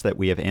emails that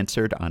we have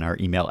answered on our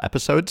email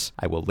episodes.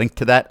 I will link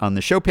to that on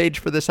the show page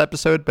for this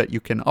episode, but you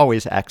can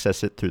always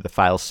access it through the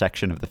files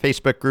section of the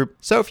Facebook group.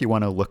 So if you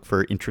want to look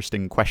for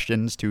interesting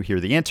questions to hear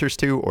the answers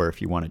to, or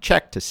if you want to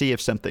check to see if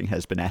something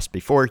has been asked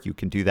before, you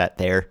can do that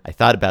there. I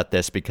thought about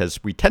this because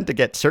we tend to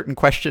get certain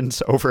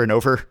questions over and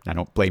over. I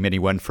don't blame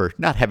anyone for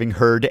not having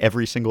heard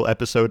every single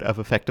episode of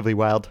Effectively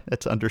Wild.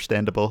 It's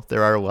understandable.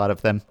 There are a lot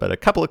of them, but a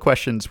couple of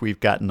questions we've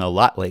gotten a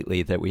lot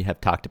lately that we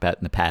have talked about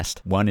in the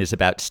past. One is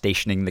about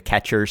stationing the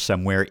catcher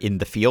somewhere in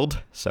the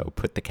field. So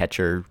put the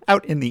catcher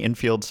out in the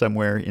infield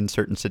somewhere in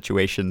certain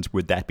situations.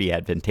 Would that be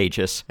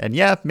advantageous? And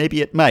yeah,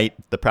 maybe it might.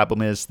 The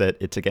problem is that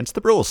it's against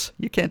the rules.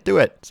 You can't do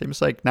it.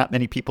 Seems like not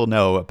many people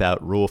know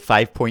about Rule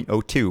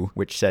 5.02,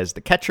 which says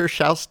the catcher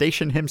shall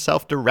station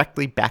himself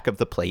directly back of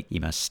the plate. He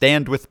must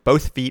stand with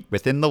both feet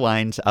within the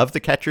lines of the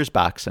catcher's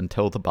box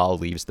until the ball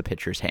leaves the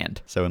pitcher's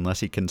hand. So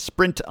unless he can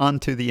sprint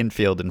onto the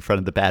infield in front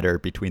of the batter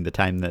between the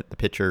time that the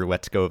pitcher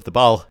lets go of the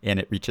ball and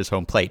it reaches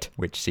home plate,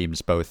 which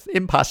seems both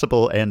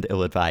impossible and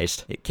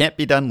ill-advised. It can't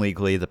be done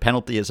legally. The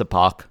penalty is a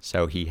balk,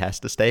 so he has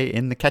to stay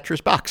in the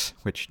catcher's box,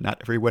 which not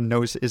everyone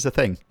knows is a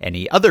thing.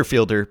 Any other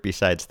fielder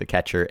besides the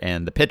catcher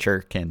and the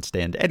pitcher can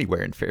stand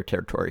anywhere in fair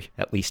territory,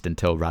 at least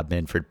until Rob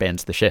Manfred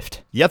bans the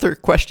shift. The other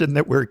question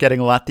that we're getting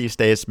a lot these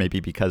days, maybe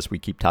because we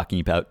keep talking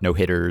about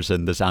no-hitters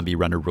and the zombie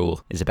runner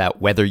rule, is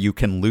about whether you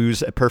can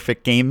lose a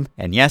perfect game.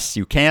 And yes,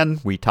 you can.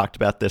 We talked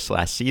about this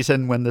last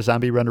season when the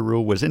zombie runner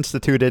rule was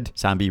instituted.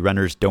 Zombie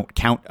runners don't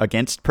count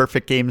against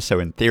perfect games, so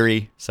in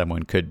theory,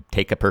 someone could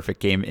take a perfect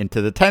game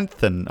into the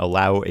 10th and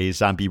allow a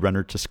zombie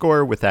runner to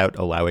score without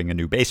allowing a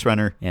new base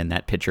runner, and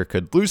that pitcher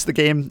could lose the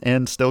game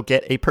and still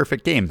get a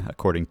perfect game,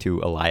 according to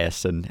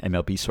Elias and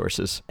MLB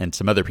sources. And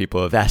some other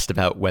people have asked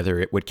about whether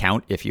it would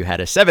count if you had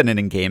a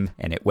 7-inning game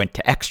and it went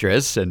to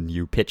extras and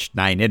you pitched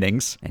 9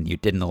 innings and you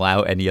didn't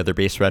allow any other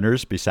base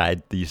runners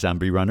beside the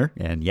zombie runner.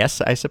 And yes,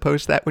 I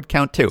suppose that would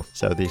count too.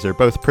 So these are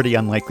both pretty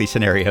unlikely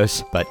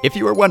scenarios. But if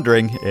you were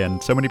wondering,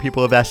 and so many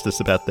people have asked us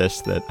about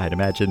this that I'd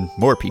imagine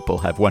more people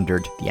have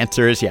wondered, the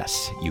answer is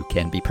yes. You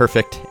can be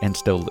perfect and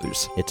still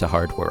lose. It's a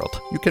hard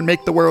world. You can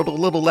make the world a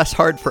little less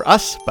hard for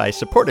us by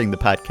supporting the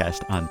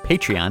podcast on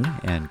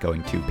Patreon and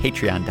going to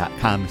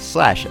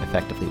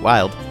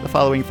patreon.com/effectivelywild. The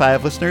following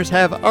 5 listeners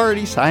have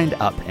already signed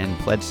up and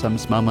pledged some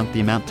small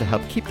monthly amount to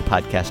help keep the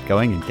podcast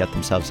going and get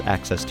themselves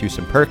access to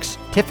some perks.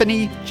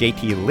 Tiffany,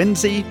 JT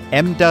Lindsay,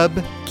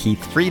 M-Dub,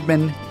 Keith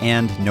Friedman,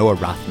 and Noah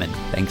Rothman.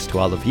 Thanks to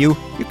all of you.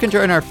 You can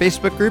join our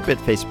Facebook group at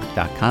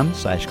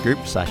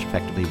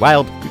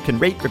facebook.com/group/effectivelywild. You can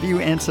rate, review,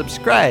 and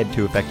subscribe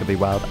to Effectively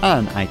Wild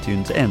on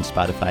iTunes and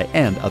Spotify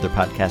and other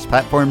podcast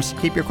platforms.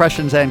 Keep your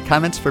questions and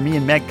comments for me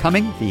and Meg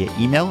coming via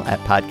email at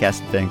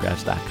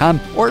podcast@fangraphs.com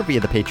or via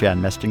the Patreon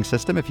messaging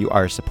system if you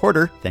are a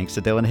supporter. Thanks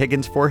to Dylan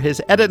Higgins for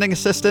his editing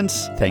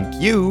assistance.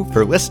 Thank you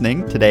for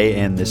listening today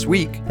and this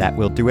week. That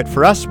will do it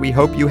for us. We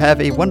hope you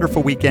have a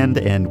wonderful weekend,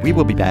 and we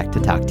will be back to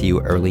talk to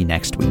you early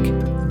next week.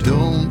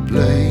 Don't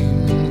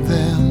blame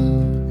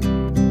them.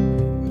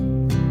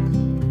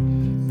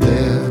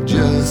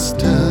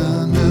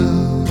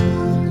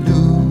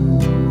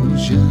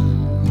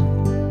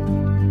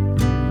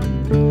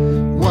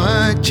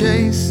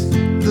 chase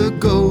the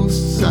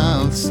ghosts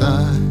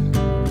outside.